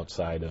management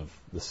outside of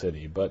the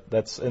city. But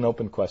that's an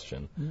open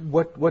question.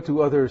 What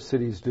do other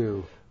cities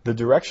do? The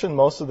direction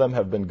most of them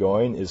have been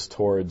going is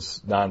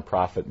towards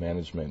nonprofit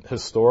management.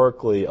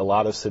 Historically, a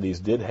lot of cities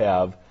did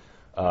have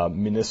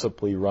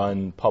municipally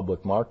run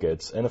public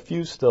markets, and a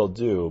few still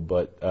do,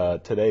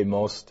 but today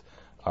most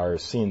are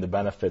seeing the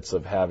benefits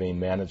of having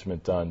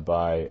management done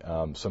by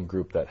some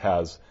group that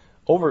has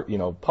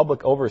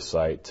public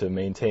oversight to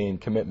maintain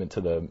commitment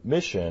to the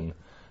mission,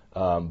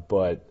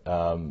 but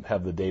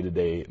have the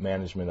day-to-day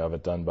management of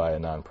it done by a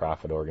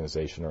nonprofit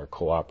organization or a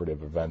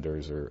cooperative of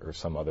vendors or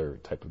some other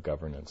type of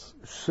governance.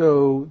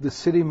 So the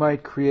city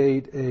might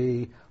create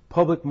a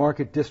public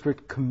market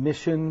district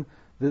commission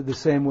the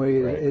same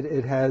way right.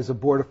 it has a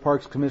board of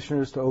parks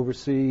commissioners to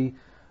oversee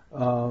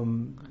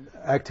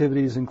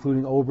activities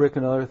including Old Brick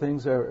and other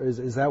things.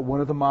 Is that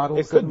one of the models?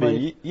 It could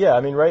be. Yeah,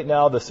 I mean, right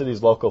now the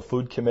city's local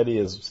food committee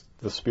is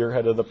the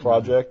spearhead of the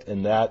project,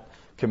 and that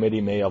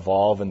committee may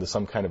evolve into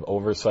some kind of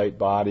oversight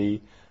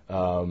body,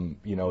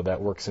 that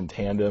works in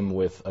tandem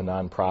with a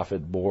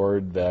nonprofit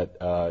board that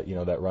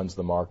that runs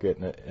the market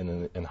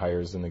and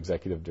hires an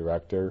executive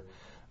director.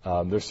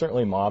 There's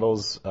certainly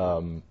models,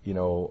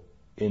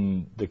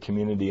 in the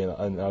community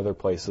and other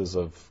places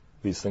of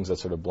these things that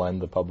sort of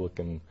blend the public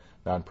and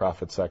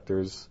nonprofit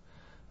sectors.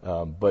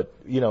 But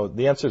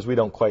the answer is we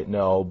don't quite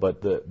know,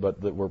 but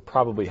we're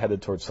probably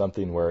headed towards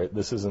something where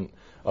this isn't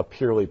a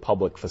purely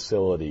public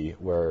facility,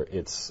 where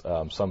it's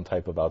some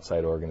type of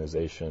outside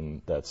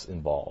organization that's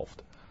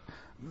involved.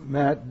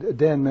 Matt,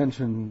 Dan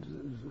mentioned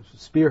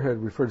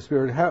referred to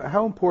Spearhead.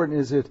 How important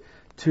is it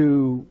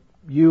to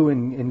you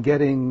in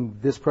getting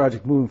this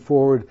project moving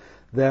forward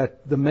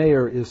that the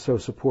mayor is so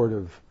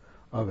supportive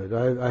of it?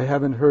 I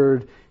haven't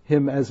heard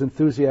him as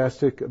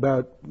enthusiastic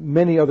about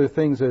many other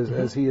things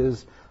as he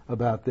is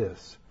about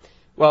this.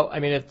 Well, I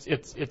mean,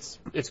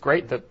 it's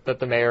great that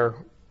the mayor,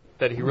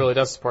 that he really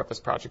does support this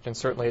project, and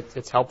certainly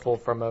it's helpful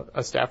from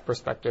a staff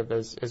perspective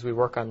as we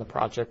work on the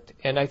project.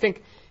 And I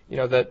think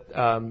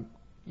that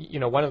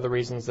one of the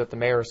reasons that the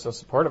mayor is so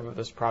supportive of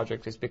this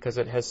project is because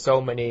it has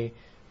so many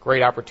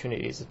great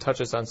opportunities. It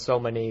touches on so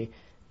many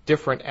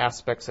different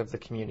aspects of the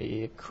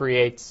community. It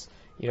creates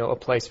a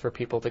place for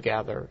people to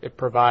gather. It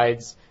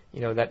provides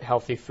that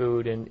healthy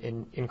food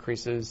and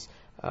increases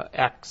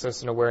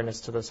access and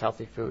awareness to those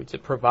healthy foods.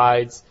 It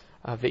provides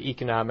the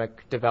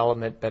economic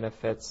development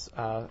benefits,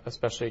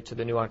 especially to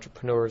the new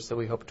entrepreneurs that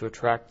we hope to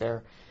attract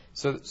there.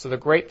 So the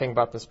great thing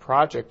about this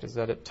project is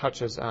that it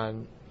touches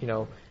on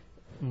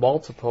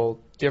multiple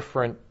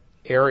different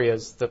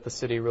areas that the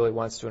city really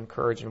wants to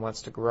encourage and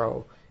wants to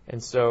grow.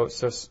 And so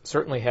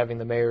certainly having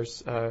the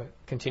mayor's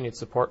continued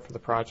support for the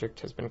project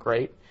has been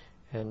great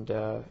and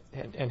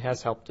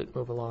has helped it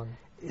move along.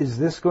 Is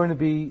this going to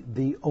be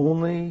the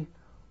only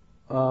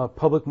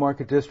public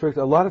market district?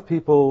 A lot of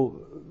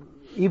people,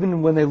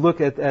 even when they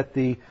look at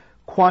the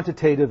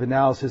quantitative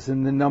analysis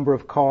and the number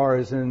of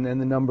cars and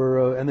the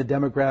number and the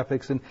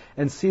demographics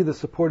and see the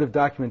supportive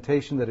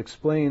documentation that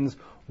explains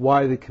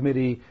why the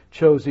committee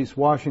chose East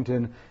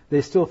Washington,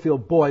 they still feel,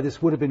 boy,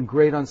 this would have been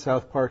great on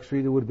South Park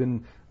Street. It would have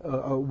been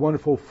a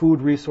wonderful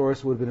food resource.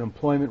 It would have been an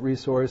employment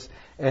resource,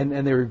 and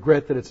they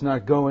regret that it's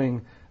not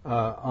going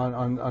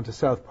onto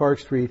South Park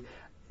Street.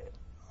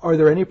 Are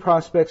there any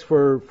prospects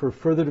for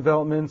further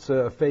developments,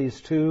 phase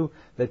 2,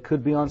 that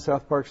could be on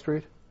South Park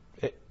Street?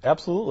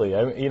 Absolutely.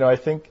 I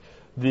think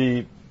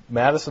the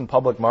Madison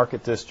Public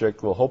Market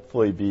District will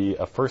hopefully be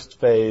a first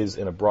phase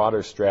in a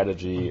broader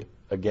strategy,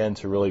 again,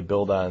 to really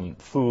build on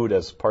food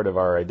as part of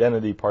our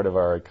identity, part of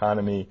our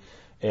economy,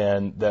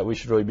 and that we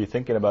should really be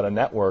thinking about a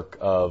network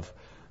of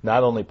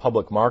not only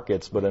public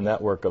markets, but a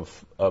network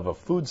of a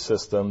food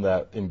system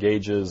that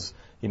engages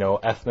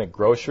ethnic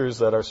grocers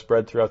that are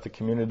spread throughout the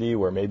community,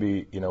 where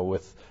maybe,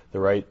 with the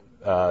right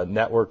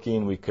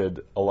networking, we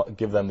could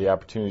give them the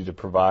opportunity to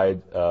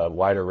provide a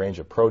wider range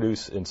of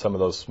produce in some of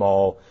those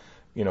small,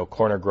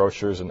 corner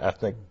grocers and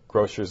ethnic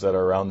grocers that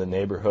are around the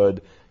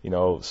neighborhood,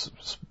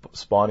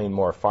 spawning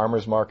more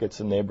farmers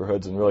markets in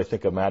neighborhoods, and really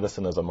think of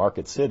Madison as a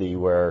market city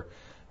where,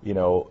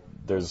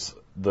 there's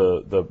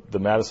the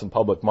Madison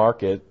Public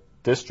Market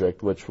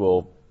District, which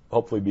will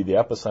hopefully be the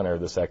epicenter of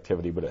this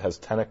activity, but it has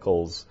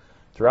tentacles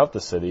throughout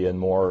the city and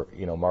more,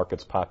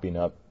 markets popping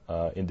up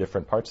in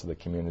different parts of the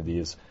community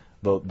is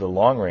the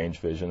long-range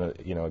vision,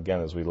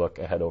 again, as we look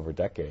ahead over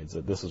decades,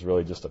 that this is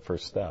really just a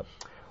first step.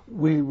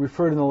 We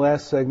referred in the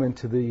last segment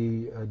to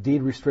the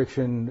deed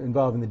restriction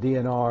involving the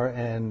DNR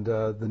and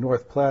the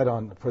North Platte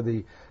for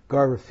the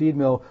Garver Feed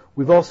Mill.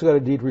 We've also got a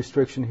deed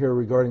restriction here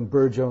regarding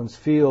Burr Jones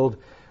Field.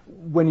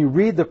 When you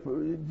read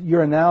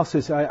your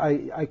analysis,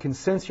 I can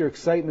sense your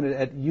excitement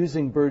at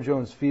using Burr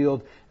Jones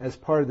Field as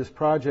part of this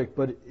project,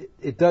 but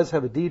it does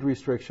have a deed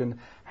restriction.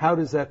 How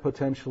does that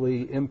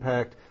potentially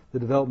impact the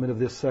development of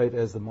this site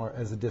as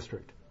a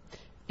district?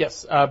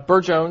 Yes,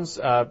 Burr Jones,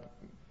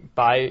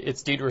 by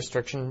its deed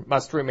restriction,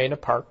 must remain a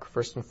park,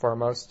 first and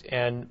foremost,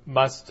 and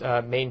must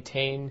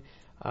maintain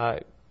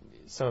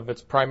some of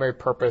its primary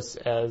purpose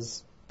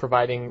as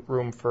providing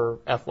room for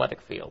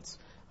athletic fields.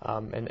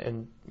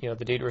 And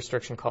the deed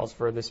restriction calls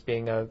for this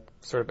being a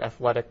sort of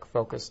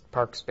athletic-focused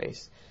park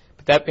space.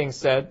 But that being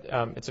said,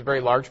 it's a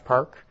very large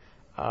park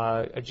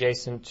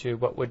adjacent to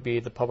what would be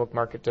the public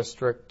market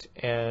district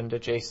and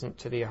adjacent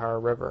to the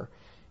Yahara River.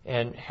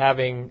 And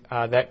having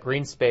that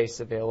green space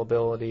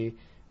availability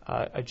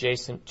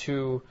adjacent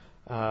to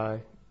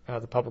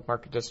the public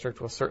market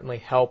district will certainly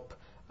help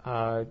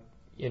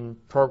in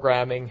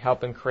programming,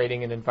 help in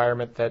creating an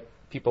environment that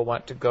people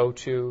want to go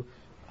to.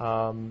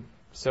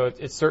 So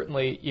it's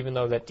certainly, even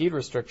though that deed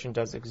restriction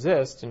does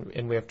exist,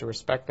 and we have to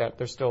respect that,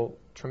 there's still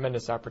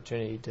tremendous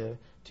opportunity to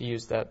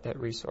use that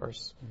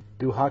resource.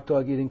 Do hot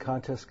dog eating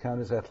contests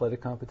count as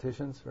athletic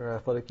competitions or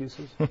athletic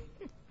uses?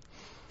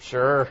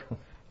 Sure.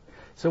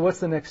 So what's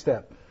the next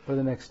step? What are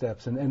the next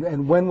steps?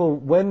 And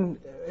when,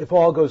 if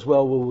all goes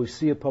well, will we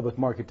see a public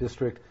market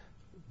district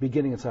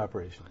beginning its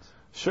operations?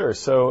 Sure.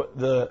 So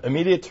the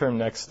immediate term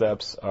next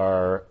steps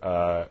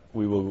are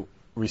we will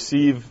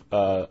receive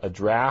a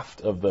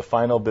draft of the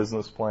final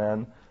business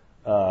plan,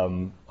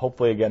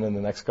 hopefully again in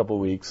the next couple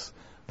of weeks.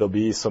 There'll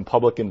be some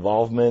public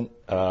involvement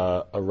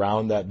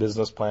around that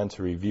business plan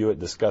to review it,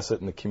 discuss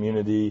it in the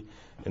community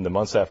in the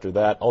months after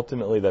that.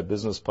 Ultimately, that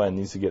business plan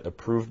needs to get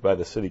approved by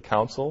the City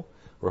Council.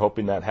 We're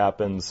hoping that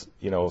happens,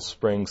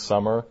 spring,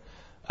 summer.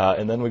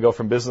 And then we go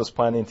from business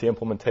planning to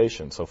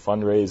implementation. So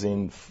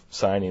fundraising,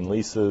 signing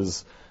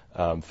leases,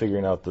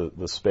 figuring out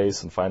the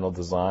space and final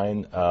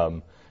design.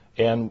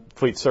 And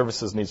Fleet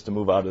Services needs to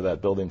move out of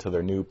that building to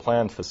their new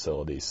planned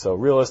facility. So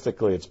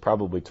realistically, it's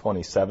probably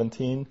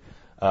 2017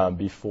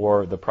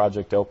 before the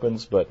project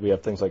opens. But we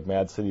have things like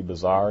Mad City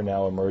Bazaar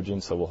now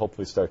emerging, so we'll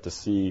hopefully start to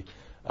see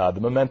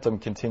the momentum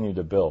continue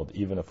to build,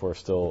 even if we're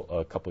still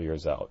a couple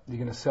years out. Are you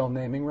going to sell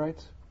naming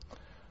rights?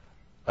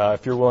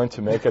 If you're willing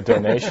to make a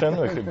donation,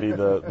 it could be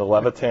the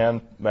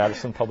Levitan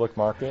Madison Public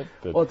Market.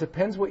 Well, it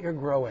depends what you're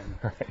growing.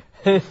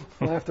 We'll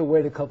have to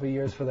wait a couple of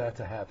years for that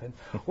to happen.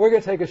 We're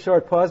going to take a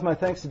short pause. My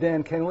thanks to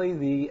Dan Kennelly,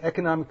 the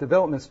Economic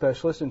Development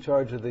Specialist in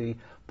charge of the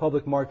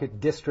Public Market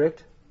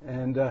District.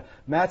 And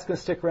Matt's going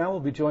to stick around. We'll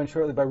be joined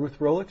shortly by Ruth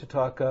Rohlich to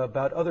talk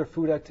about other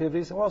food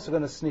activities. And we're also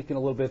going to sneak in a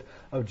little bit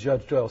of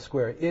Judge Doyle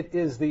Square. It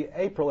is the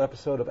April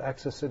episode of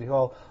Access City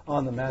Hall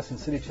on the Madison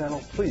City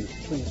Channel. Please,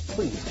 please,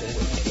 please stay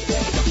with us.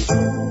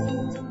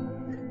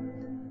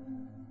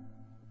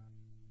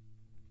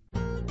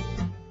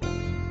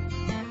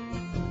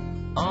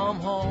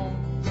 I'm home,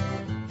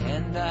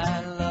 and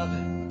I love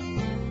it.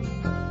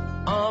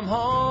 I'm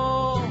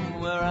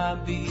home where I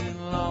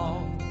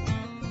belong.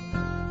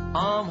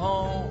 I'm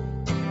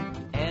home,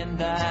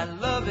 and I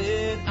love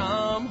it.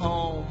 I'm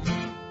home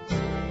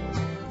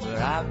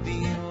where I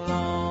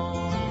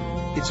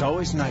belong. It's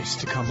always nice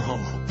to come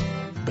home.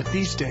 But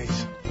these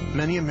days,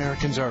 many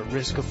Americans are at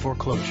risk of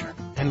foreclosure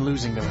and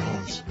losing their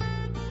homes.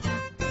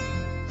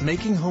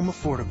 Making Home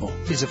Affordable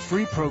is a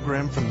free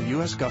program from the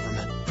U.S.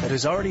 government that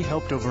has already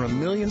helped over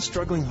 1 million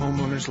struggling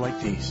homeowners like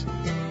these.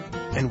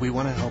 And we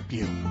want to help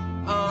you.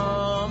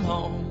 I'm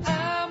home.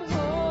 I'm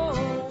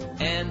home.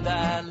 And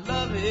I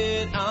love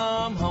it.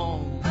 I'm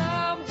home.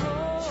 I'm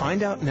home.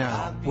 Find out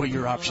now what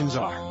your options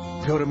are.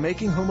 Go to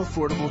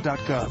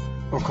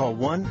makinghomeaffordable.gov or call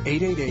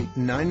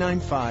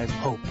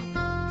 1-888-995-HOPE.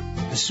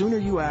 The sooner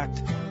you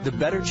act, the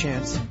better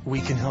chance we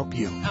can help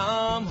you.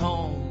 I'm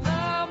home.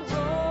 I'm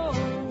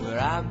home where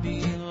I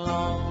belong.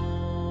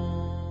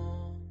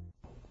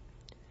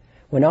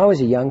 When I was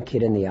a young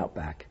kid in the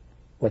outback,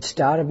 what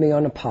started me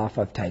on a path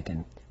I've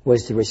taken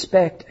was the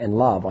respect and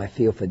love I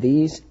feel for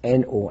these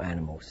and all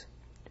animals.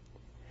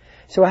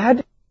 So I had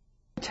to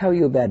tell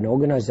you about an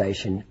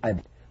organization,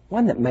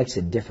 one that makes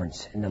a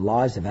difference in the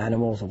lives of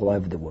animals all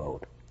over the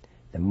world,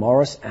 the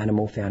Morris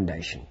Animal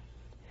Foundation.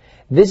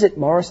 Visit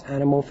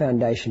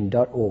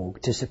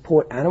morrisanimalfoundation.org to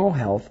support animal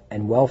health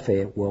and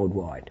welfare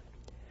worldwide.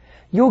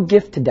 Your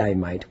gift today,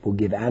 mate, will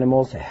give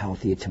animals a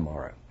healthier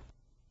tomorrow.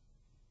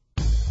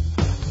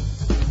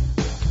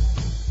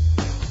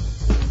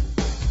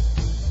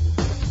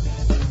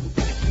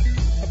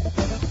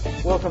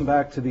 Welcome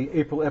back to the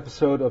April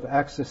episode of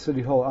Access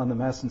City Hall on the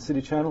Madison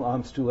City Channel.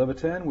 I'm Stu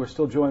Levitan. We're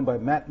still joined by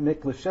Matt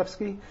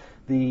Mikolajewski,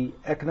 the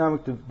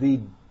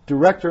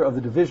Director of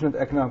the Division of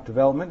Economic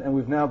Development, and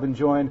we've now been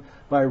joined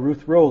by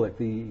Ruth Rohlich,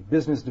 the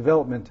Business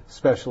Development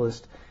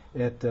Specialist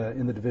in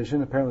the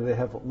division. Apparently they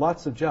have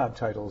lots of job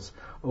titles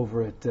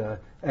over at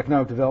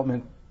Economic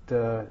Development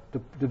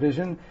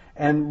Division.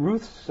 And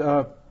Ruth's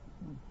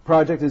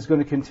project is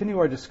going to continue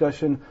our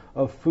discussion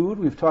of food.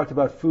 We've talked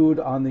about food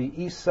on the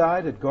east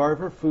side at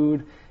Garver,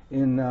 food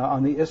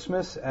on the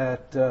Isthmus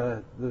at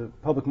the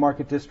Public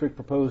Market District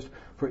proposed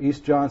for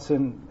East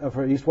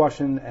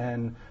Washington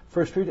and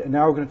First Street. And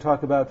now we're going to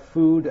talk about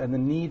food and the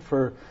need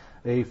for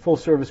a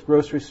full-service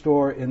grocery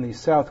store in the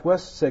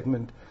southwest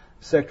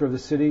sector of the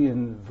city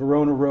in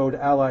Verona Road,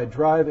 Allied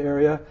Drive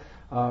area.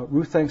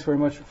 Ruth, thanks very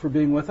much for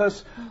being with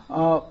us.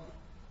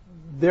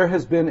 There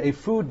has been a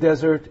food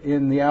desert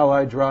in the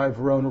Allied Drive,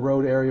 Verona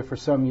Road area for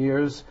some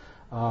years.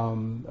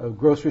 A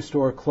grocery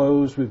store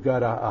closed. We've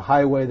got a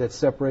highway that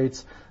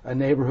separates a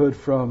neighborhood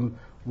from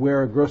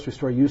where a grocery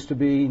store used to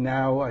be.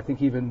 Now I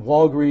think even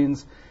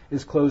Walgreens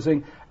is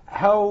closing.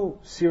 How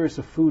serious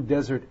a food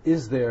desert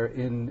is there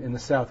in the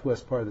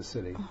southwest part of the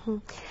city? Mm-hmm.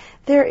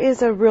 There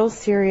is a real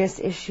serious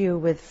issue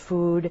with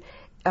food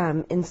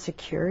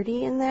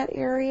insecurity in that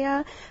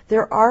area.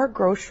 There are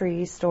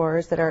grocery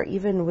stores that are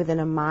even within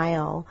a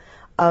mile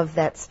of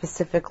that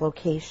specific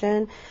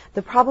location.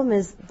 The problem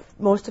is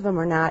most of them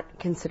are not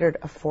considered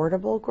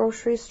affordable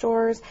grocery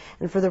stores,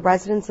 and for the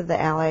residents of the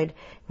Allied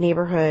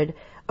neighborhood,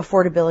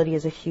 affordability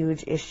is a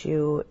huge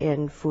issue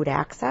in food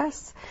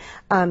access.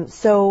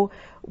 So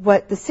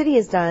what the city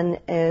has done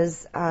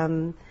is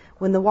when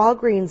the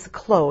Walgreens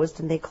closed,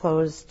 and they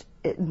closed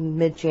in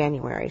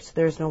mid-January, so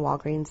there's no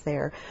Walgreens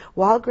there.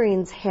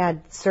 Walgreens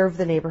had served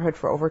the neighborhood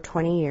for over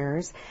 20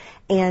 years,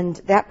 and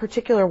that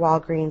particular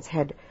Walgreens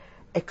had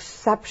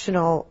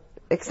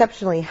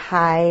exceptionally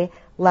high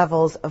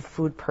levels of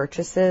food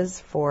purchases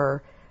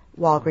for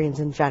Walgreens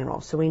in general.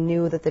 So we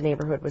knew that the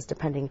neighborhood was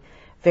depending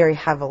very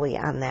heavily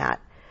on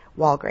that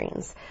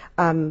Walgreens.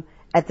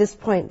 At this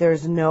point,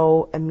 there's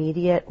no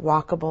immediate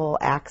walkable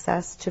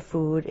access to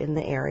food in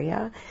the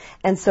area.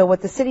 And so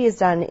what the city has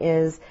done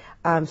is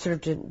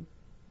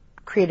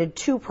created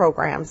two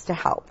programs to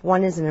help.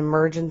 One is an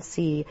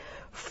emergency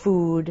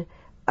food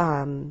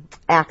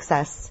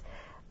access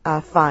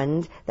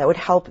fund that would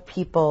help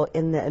people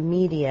in the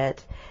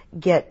immediate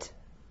get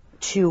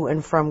to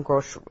and from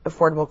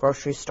affordable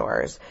grocery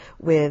stores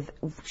with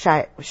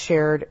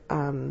shared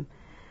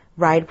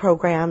ride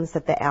programs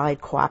that the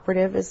Allied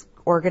Cooperative is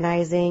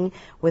organizing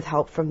with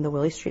help from the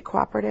Willie Street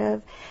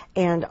Cooperative,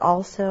 and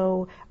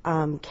also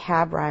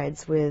cab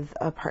rides with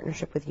a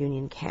partnership with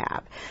Union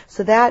Cab.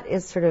 So that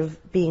is sort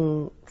of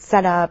being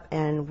set up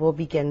and will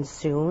begin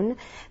soon.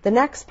 The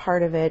next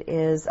part of it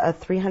is a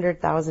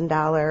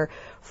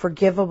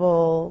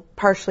 $300,000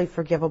 partially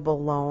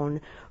forgivable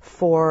loan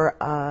for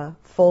a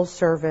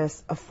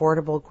full-service,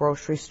 affordable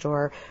grocery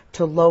store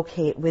to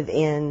locate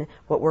within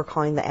what we're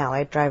calling the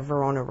Allied Drive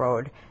Verona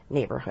Road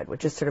neighborhood,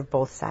 which is sort of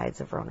both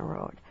sides of Verona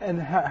Road. And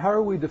how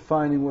are we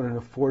defining what an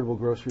affordable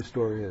grocery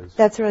store is?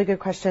 That's a really good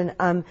question.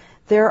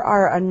 There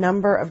are a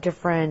number of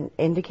different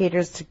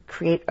indicators to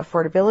create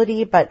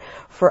affordability, but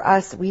for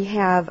us, we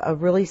have a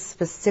really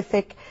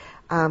specific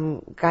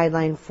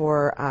guideline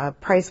for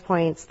price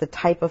points, the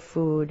type of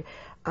food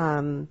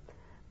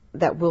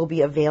that will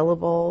be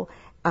available.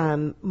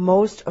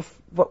 Most of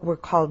what we're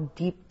called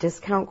deep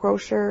discount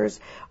grocers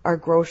are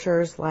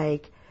grocers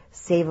like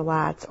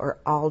Save-A-Lots or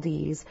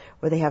Aldi's,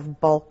 where they have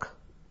bulk,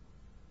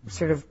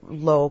 sort of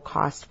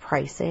low-cost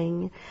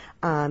pricing,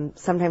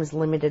 sometimes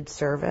limited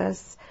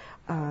service.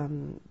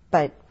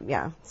 But,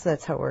 yeah, so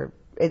that's how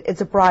it's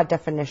a broad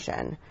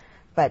definition,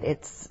 but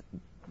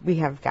we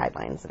have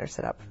guidelines that are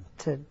set up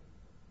to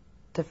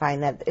define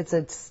that.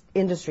 It's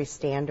industry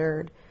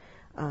standard.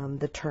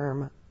 The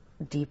term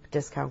deep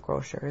discount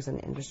grocer is an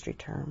industry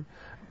term.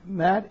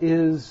 Matt,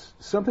 is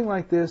something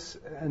like this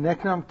an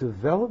economic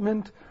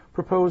development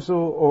proposal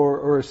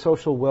or a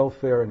social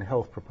welfare and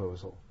health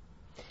proposal?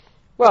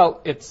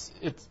 Well, it's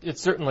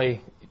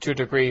certainly, to a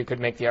degree, you could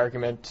make the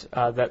argument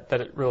that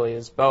it really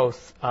is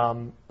both.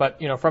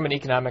 But from an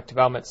economic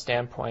development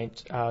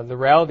standpoint, the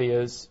reality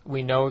is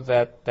we know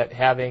that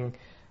having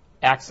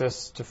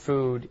access to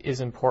food is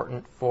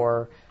important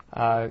for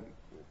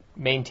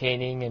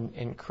maintaining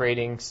and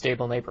creating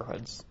stable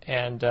neighborhoods.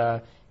 And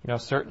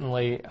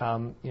certainly,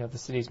 the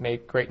city's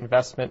made great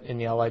investment in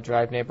the Allied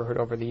Drive neighborhood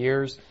over the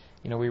years.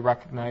 We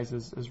recognize,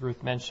 as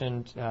Ruth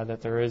mentioned,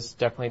 that there is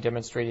definitely a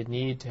demonstrated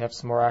need to have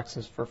some more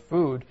access for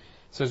food.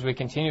 So as we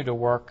continue to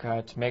work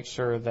to make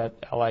sure that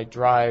Allied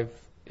Drive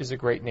is a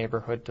great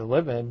neighborhood to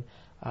live in,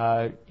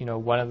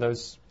 one of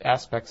those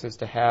aspects is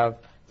to have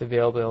the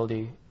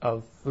availability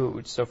of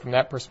food. So from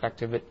that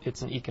perspective,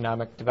 it's an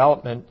economic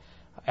development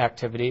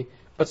activity,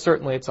 but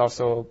certainly it's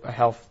also a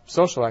health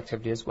social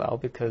activity as well,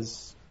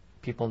 because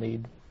people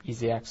need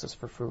easy access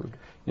for food.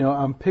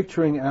 I'm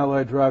picturing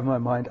Allied Drive in my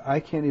mind. I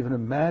can't even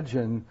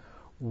imagine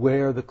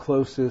where the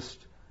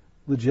closest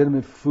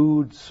legitimate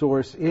food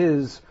source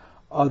is,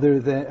 other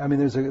than,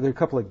 there are a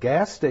couple of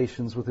gas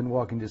stations within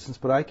walking distance,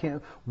 but I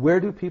can't. Where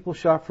do people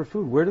shop for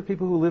food? Where do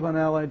people who live on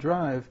Allied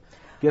Drive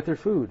get their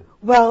food?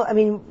 Well,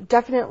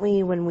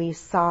 definitely when we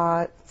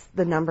saw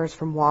the numbers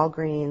from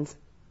Walgreens,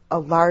 a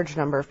large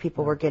number of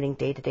people were getting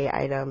day-to-day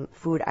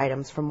food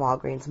items from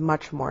Walgreens,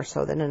 much more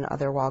so than in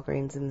other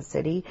Walgreens in the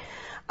city.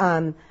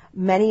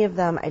 Many of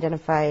them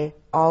identify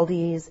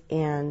Aldi's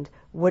and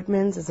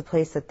Woodman's as a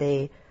place that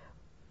they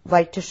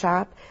like to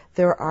shop.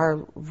 There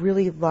are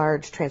really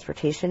large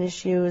transportation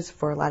issues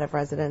for a lot of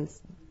residents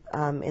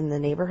in the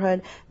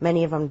neighborhood.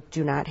 Many of them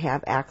do not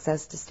have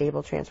access to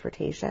stable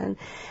transportation.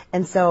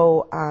 And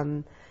so,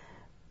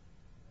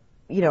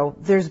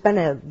 there's been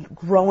a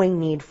growing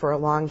need for a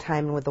long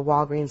time, and with the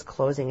Walgreens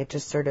closing, it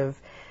just sort of,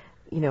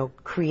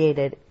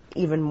 created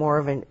even more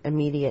of an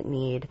immediate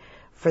need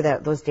for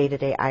those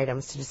day-to-day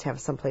items to just have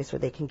some place where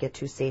they can get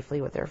to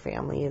safely with their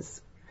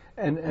families.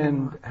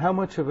 And how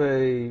much of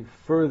a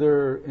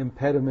further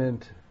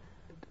impediment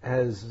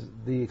has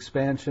the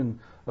expansion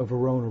of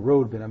Verona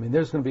Road been? I mean,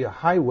 there's going to be a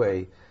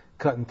highway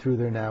cutting through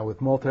there now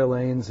with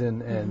multi-lanes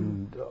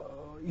and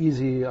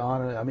easy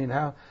on it. I mean,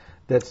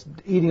 that's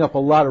eating up a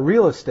lot of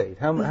real estate.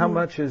 How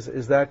much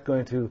is that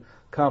going to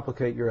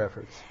complicate your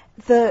efforts?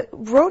 The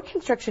road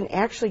construction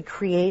actually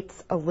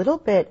creates a little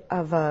bit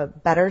of a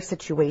better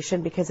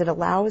situation because it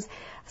allows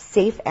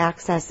safe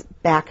access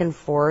back and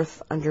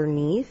forth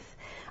underneath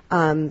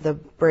the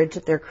bridge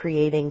that they're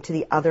creating to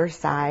the other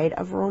side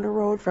of Verona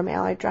Road from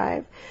Allied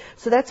Drive.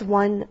 So that's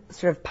one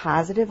sort of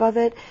positive of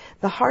it.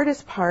 The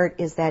hardest part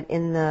is that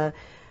in the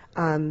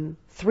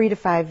 3 to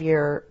 5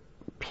 year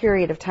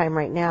period of time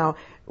right now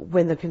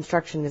when the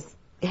construction is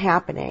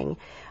happening,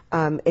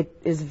 it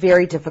is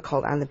very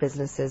difficult on the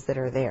businesses that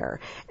are there.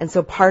 And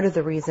so part of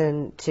the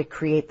reason to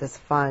create this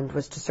fund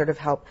was to sort of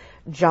help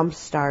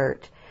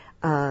jumpstart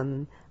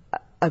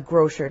a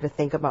grocer to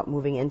think about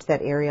moving into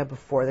that area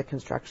before the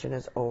construction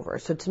is over.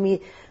 So to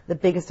me, the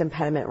biggest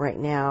impediment right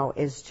now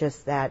is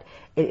just that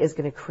it is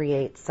going to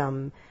create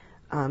some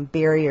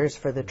barriers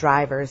for the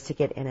drivers to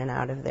get in and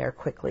out of there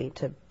quickly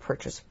to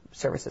purchase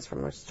services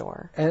from a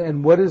store.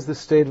 And what is the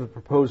state of the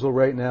proposal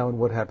right now, and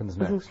what happens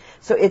next?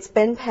 So it's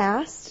been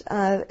passed,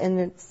 and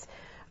it's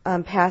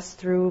passed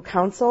through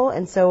council,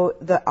 and so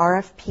the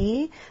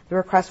RFP, the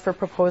request for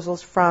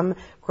proposals from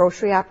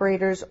grocery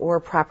operators or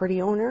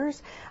property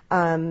owners,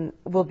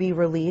 will be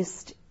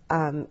released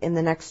in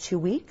the next 2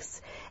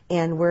 weeks,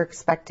 and we're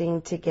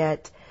expecting to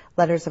get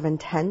letters of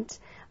intent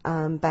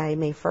by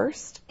May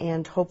 1st,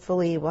 and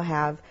hopefully we'll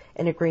have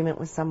an agreement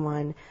with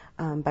someone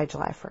by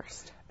July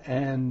 1st.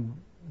 And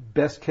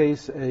best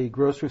case, a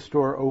grocery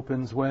store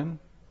opens when?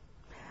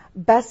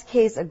 Best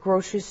case, a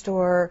grocery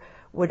store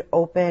would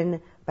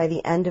open by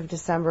the end of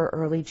December,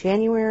 early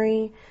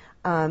January,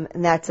 and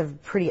that's a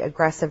pretty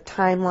aggressive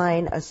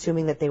timeline,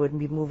 assuming that they would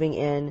be moving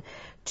in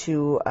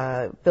to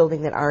a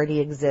building that already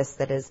exists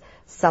that is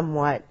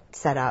somewhat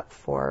set up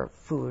for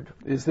food.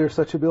 Is there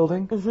such a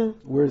building?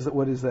 Where is it?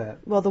 What is that?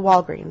 Well, the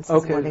Walgreens is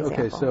one example.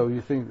 Okay, so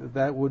you think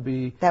that would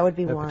be a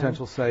one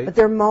potential site? But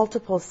there are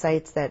multiple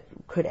sites that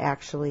could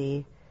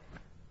actually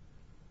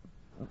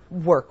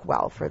work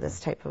well for this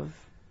type of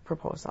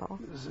proposal.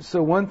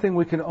 So one thing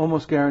we can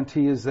almost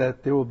guarantee is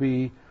that there will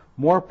be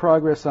more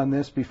progress on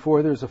this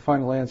before there's a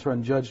final answer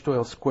on Judge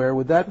Doyle Square.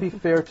 Would that be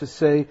fair to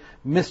say,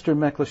 Mr.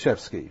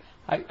 Mikolajewski?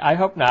 I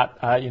hope not.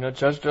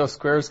 Judge Doyle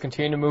Square is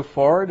continuing to move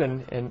forward,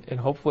 and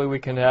hopefully we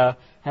can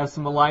have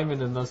some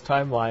alignment in those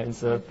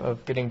timelines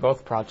of getting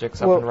both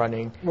projects up and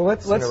running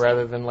sooner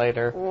rather than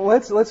later.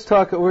 Let's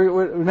talk.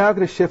 We're now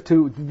going to shift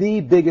to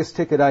the biggest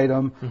ticket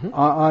item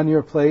on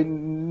your plate.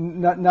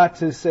 Not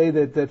to say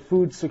that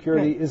food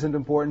security isn't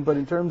important, but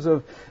in terms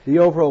of the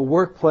overall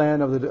work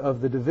plan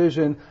of the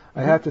division,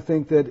 I have to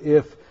think that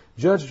if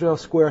Judge Doyle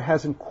Square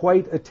hasn't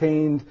quite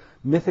attained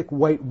mythic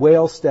white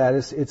whale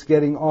status, it's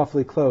getting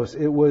awfully close.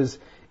 It was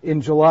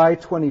in July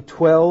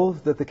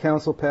 2012 that the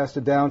council passed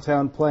a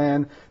downtown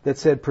plan that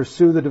said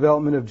pursue the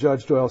development of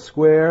Judge Doyle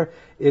Square.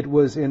 It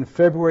was in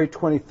February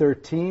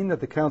 2013 that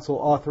the council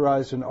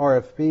authorized an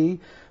RFP.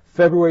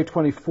 February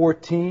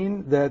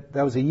 2014, that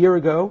was a year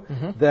ago,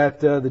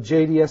 that the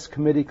JDS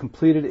committee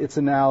completed its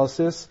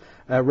analysis,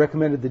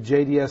 recommended the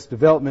JDS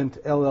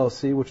Development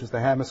LLC, which is the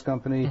Hammes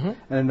company, and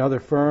another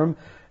firm.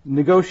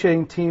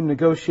 Negotiating team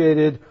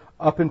negotiated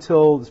up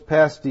until this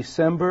past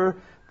December.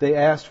 They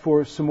asked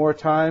for some more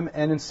time,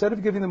 and instead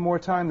of giving them more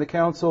time, the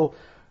council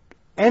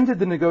ended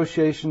the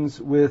negotiations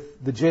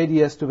with the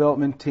JDS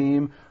development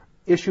team,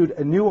 issued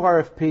a new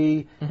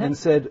RFP, and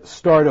said,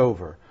 start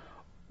over.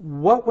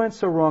 What went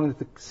so wrong that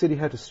the city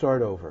had to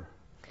start over?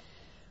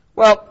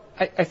 Well,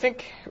 I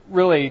think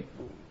really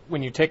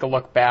when you take a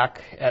look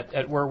back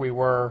at where we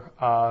were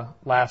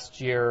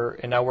last year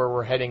and now where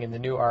we're heading in the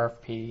new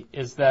RFP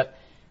is that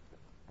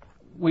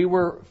we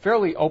were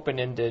fairly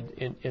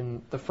open-ended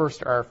in the first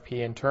RFP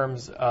in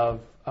terms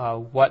of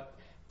what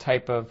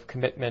type of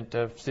commitment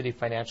of city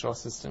financial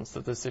assistance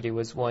that the city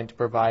was willing to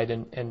provide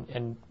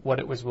and what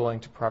it was willing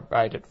to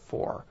provide it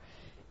for.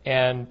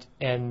 And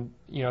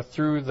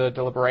through the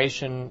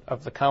deliberation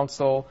of the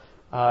council,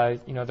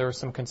 there were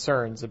some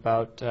concerns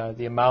about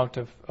the amount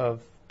of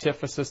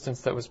TIF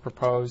assistance that was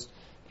proposed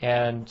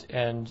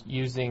and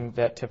using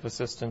that TIF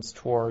assistance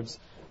towards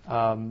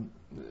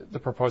the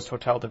proposed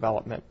hotel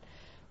development.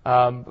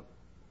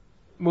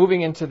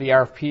 Moving into the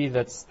RFP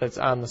that's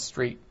on the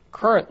street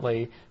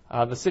currently,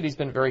 the city's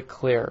been very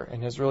clear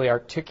and has really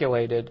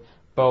articulated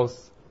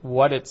both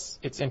what it's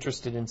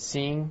interested in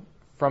seeing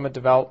from a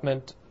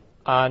development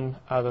on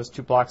those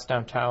 2 blocks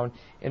downtown,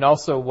 and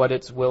also what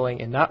it's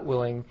willing and not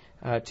willing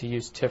to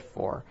use TIF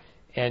for.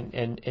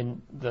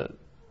 And the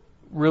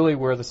really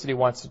where the city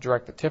wants to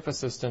direct the TIF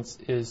assistance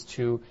is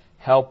to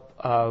help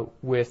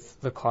with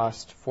the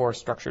cost for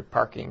structured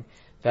parking.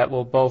 That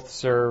will both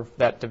serve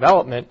that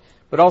development,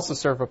 but also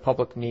serve a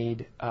public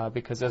need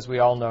because, as we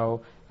all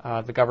know,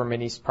 the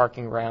Government East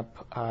parking ramp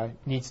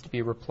needs to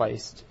be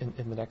replaced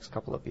in the next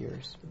couple of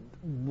years.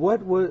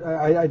 What was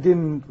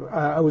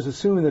I was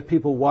assuming that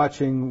people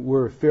watching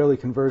were fairly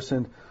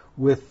conversant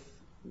with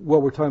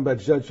what we're talking about: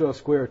 Judge Doyle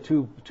Square,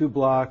 two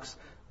blocks,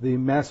 the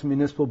Mass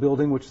Municipal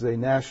Building, which is a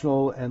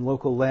national and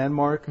local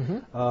landmark,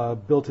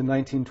 built in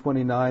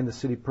 1929. The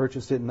city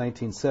purchased it in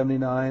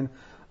 1979.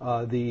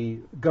 The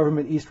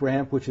Government East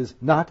Ramp, which is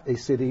not a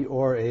city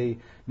or a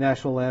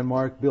national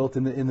landmark, built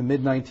in the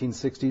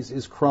mid-1960s,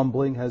 is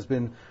crumbling, has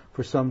been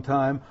for some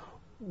time.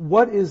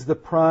 What is the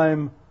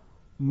prime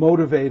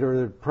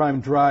motivator, the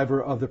prime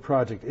driver of the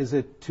project? Is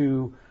it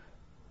to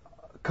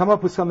come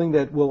up with something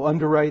that will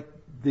underwrite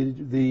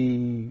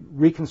the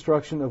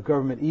reconstruction of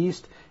Government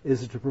East?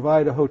 Is it to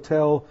provide a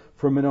hotel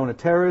for Monona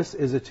Terrace?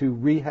 Is it to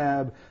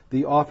rehab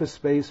the office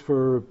space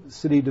for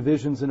city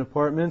divisions and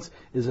apartments?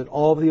 Is it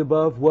all of the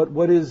above?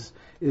 What is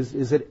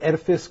it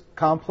edifice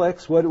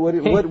complex? What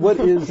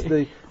is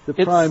the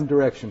prime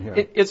direction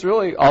here? It's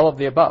really all of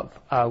the above.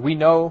 We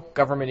know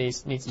Government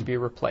East needs to be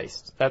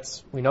replaced.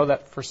 We know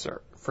that for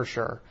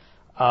sure.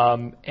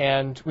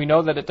 And we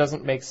know that it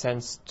doesn't make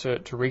sense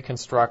to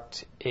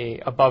reconstruct a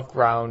above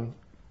ground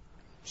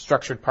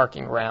structured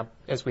parking ramp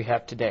as we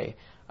have today.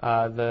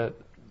 The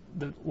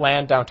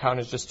land downtown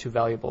is just too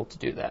valuable to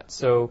do that.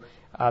 So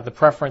the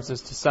preference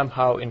is to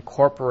somehow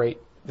incorporate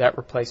that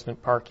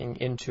replacement parking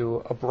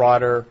into a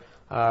broader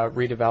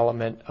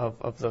redevelopment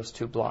of those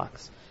 2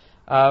 blocks.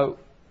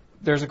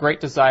 There's a great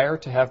desire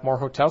to have more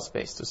hotel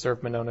space to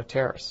serve Monona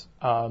Terrace.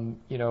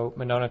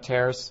 Monona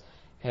Terrace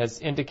has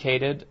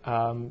indicated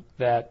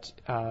that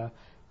the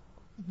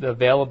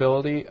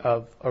availability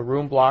of a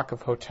room block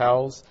of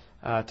hotels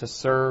to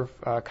serve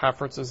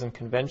conferences and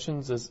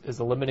conventions is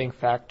a limiting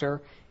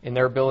factor in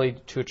their ability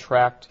to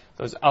attract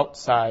those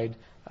outside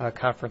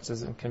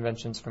conferences and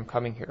conventions from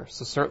coming here.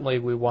 So certainly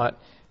we want,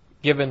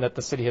 given that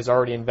the city has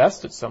already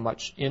invested so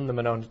much in the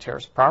Monona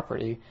Terrace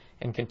property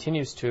and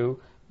continues to,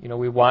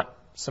 we want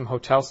some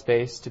hotel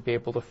space to be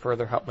able to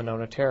further help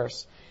Monona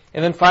Terrace.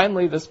 And then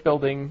finally, this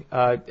building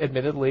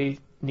admittedly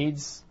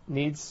needs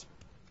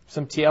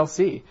some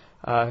TLC.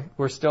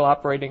 We're still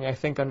operating, I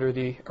think, under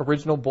the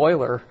original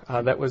boiler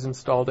that was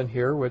installed in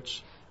here,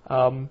 which,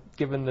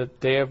 given the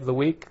day of the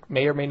week,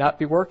 may or may not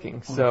be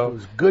working. So if it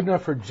was good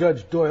enough for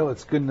Judge Doyle,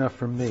 it's good enough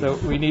for me. So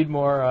we need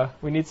more.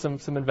 We need some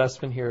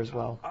investment here as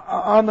well.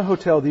 On the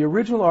hotel, the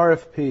original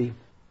RFP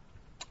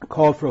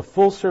called for a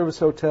full-service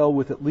hotel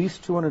with at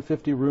least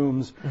 250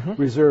 rooms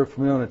reserved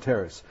for Monona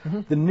Terrace.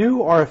 The new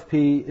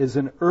RFP is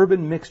an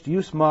urban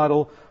mixed-use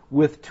model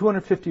with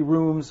 250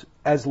 rooms,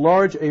 as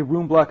large a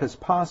room block as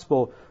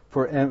possible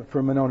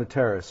for Monona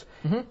Terrace.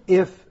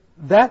 If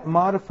that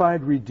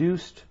modified,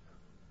 reduced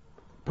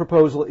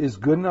proposal is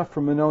good enough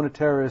for Monona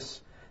Terrace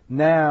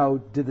now,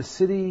 did the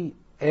city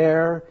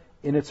err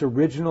in its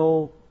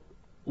original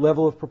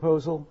level of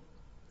proposal?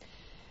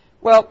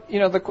 Well,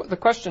 the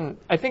question,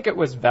 I think it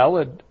was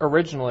valid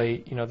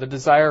originally, the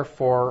desire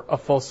for a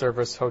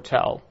full-service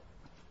hotel,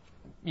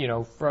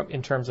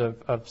 in terms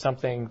of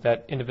something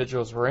that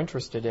individuals were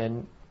interested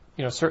in,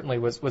 certainly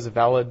was a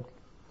valid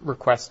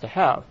request to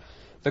have.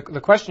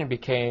 The question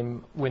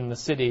became when the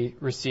city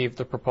received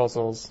the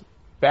proposals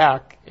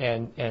back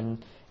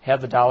and had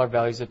the dollar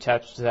values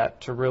attached to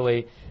that to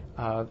really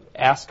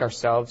ask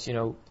ourselves,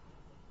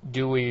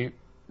 do we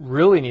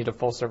really need a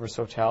full-service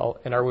hotel,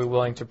 and are we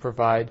willing to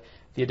provide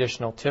the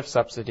additional TIF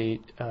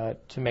subsidy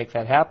to make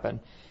that happen?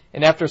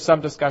 And after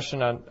some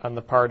discussion on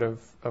the part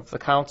of the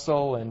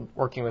council and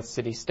working with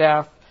city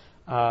staff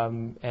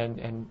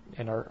and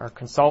our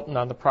consultant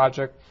on the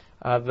project,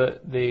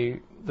 the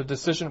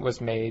decision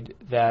was made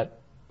that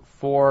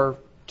to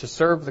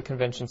serve the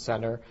convention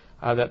center,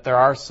 that there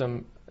are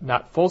some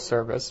not full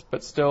service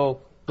but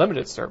still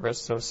limited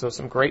service, so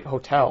some great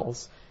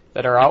hotels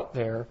that are out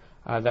there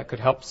that could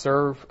help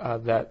serve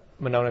that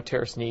Monona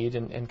Terrace need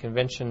and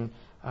convention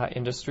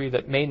industry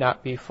that may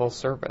not be full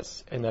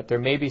service, and that there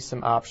may be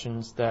some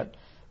options that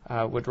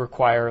would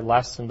require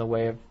less in the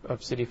way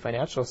of city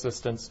financial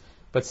assistance,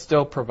 but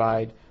still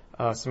provide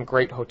some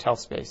great hotel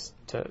space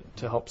to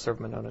help serve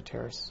Monona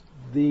Terrace.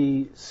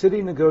 The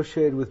city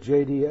negotiated with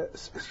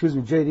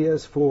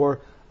JDS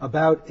for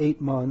about 8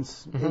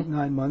 months,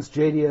 9 months.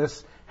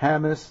 JDS,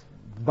 Hammes,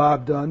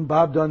 Bob Dunn.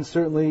 Bob Dunn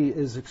certainly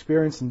is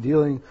experienced in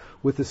dealing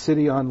with the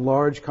city on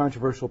large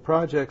controversial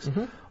projects,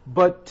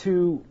 but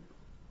to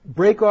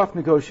break off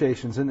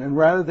negotiations and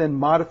rather than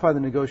modify the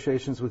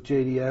negotiations with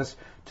JDS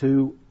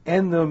to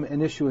end them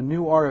and issue a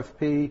new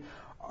RFP,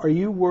 are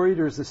you worried,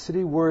 or is the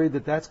city worried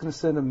that that's going to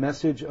send a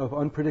message of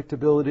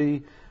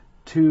unpredictability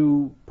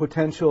to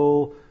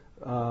potential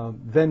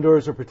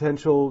vendors or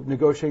potential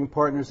negotiating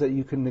partners, that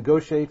you can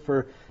negotiate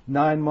for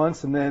 9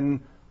 months and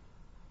then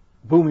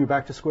boom, you're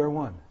back to square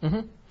one.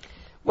 Mm-hmm.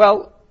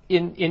 Well,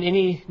 in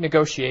any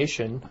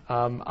negotiation,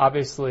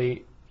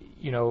 obviously,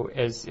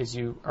 as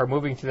you are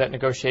moving through that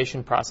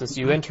negotiation process,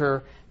 you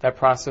enter that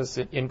process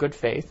in good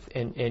faith,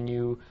 and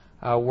you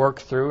work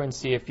through and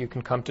see if you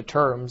can come to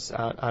terms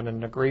on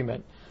an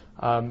agreement.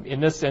 In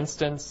this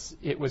instance,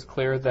 it was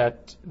clear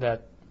that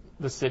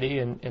the city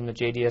and the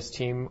JDS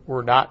team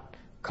were not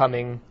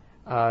coming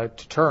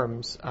to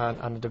terms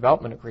on the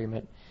development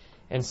agreement.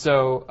 And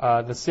so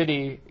the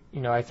city,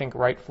 I think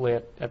rightfully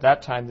at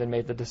that time then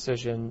made the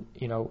decision,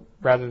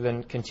 rather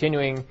than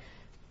continuing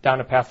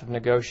down a path of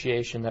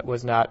negotiation that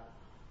was not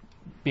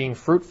being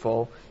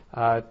fruitful,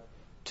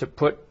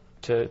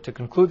 to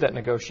conclude that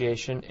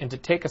negotiation and to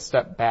take a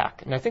step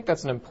back. And I think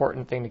that's an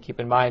important thing to keep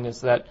in mind,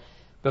 is that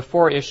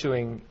before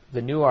issuing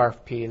the new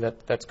RFP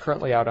that's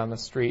currently out on the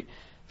street,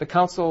 the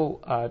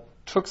council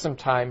took some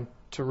time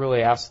to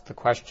really ask the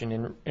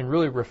question and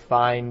really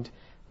refined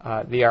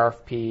the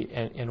RFP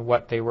and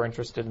what they were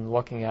interested in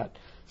looking at.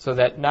 So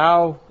that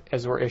now,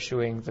 as we're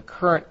issuing the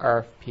current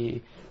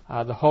RFP,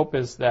 the hope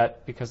is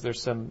that because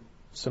there's some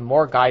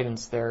more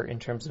guidance there in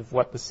terms of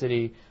what the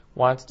city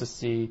wants to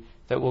see,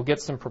 that we'll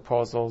get some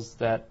proposals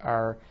that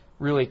are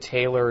really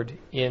tailored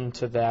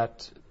into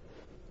that,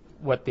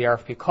 what the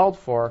RFP called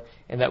for,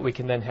 and that we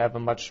can then have a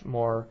much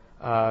more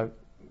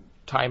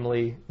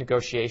timely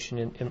negotiation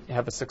and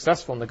have a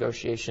successful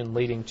negotiation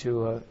leading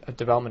to a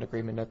development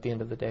agreement at the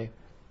end of the day.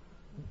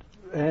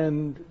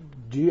 And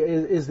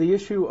is the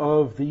issue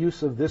of the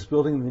use of this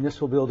building, the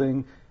municipal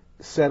building,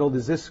 settled?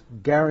 Is this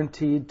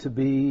guaranteed to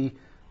be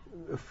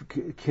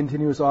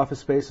continuous office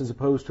space as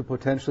opposed to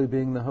potentially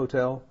being the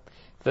hotel?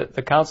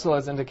 The council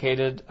has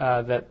indicated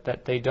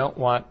that they don't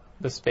want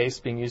the space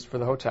being used for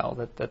the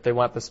hotel, that they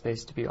want the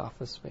space to be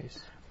office space.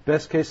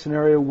 Best case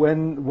scenario,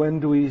 when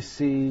do we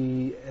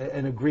see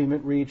an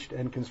agreement reached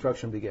and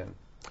construction begin?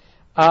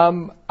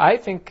 I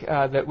think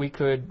that we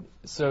could,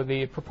 so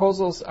the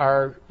proposals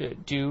are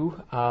due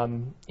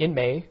in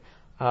May.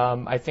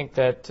 I think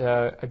that,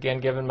 again,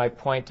 given my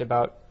point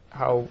about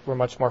how we're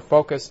much more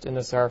focused in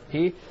this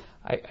RFP,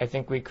 I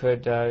think we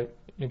could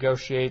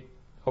negotiate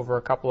over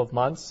a couple of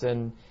months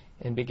and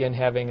begin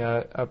having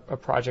a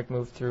project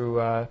move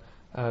through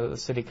the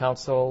city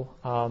council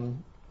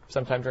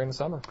sometime during the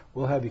summer.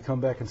 We'll have you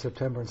come back in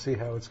September and see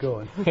how it's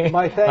going.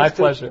 My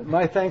pleasure.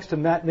 My thanks to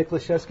Matt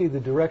Mikolajewski, the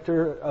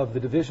Director of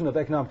the Division of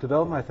Economic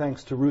Development. My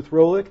thanks to Ruth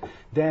Rohlich,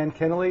 Dan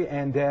Kennelly,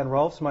 and Dan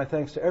Rolfs. My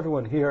thanks to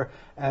everyone here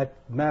at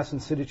Masson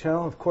City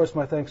Channel. Of course,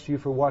 my thanks to you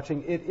for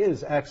watching. It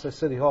is Access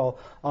City Hall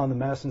on the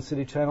Masson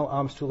City Channel.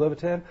 I'm Stu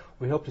Levitan.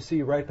 We hope to see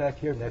you right back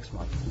here next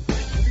month.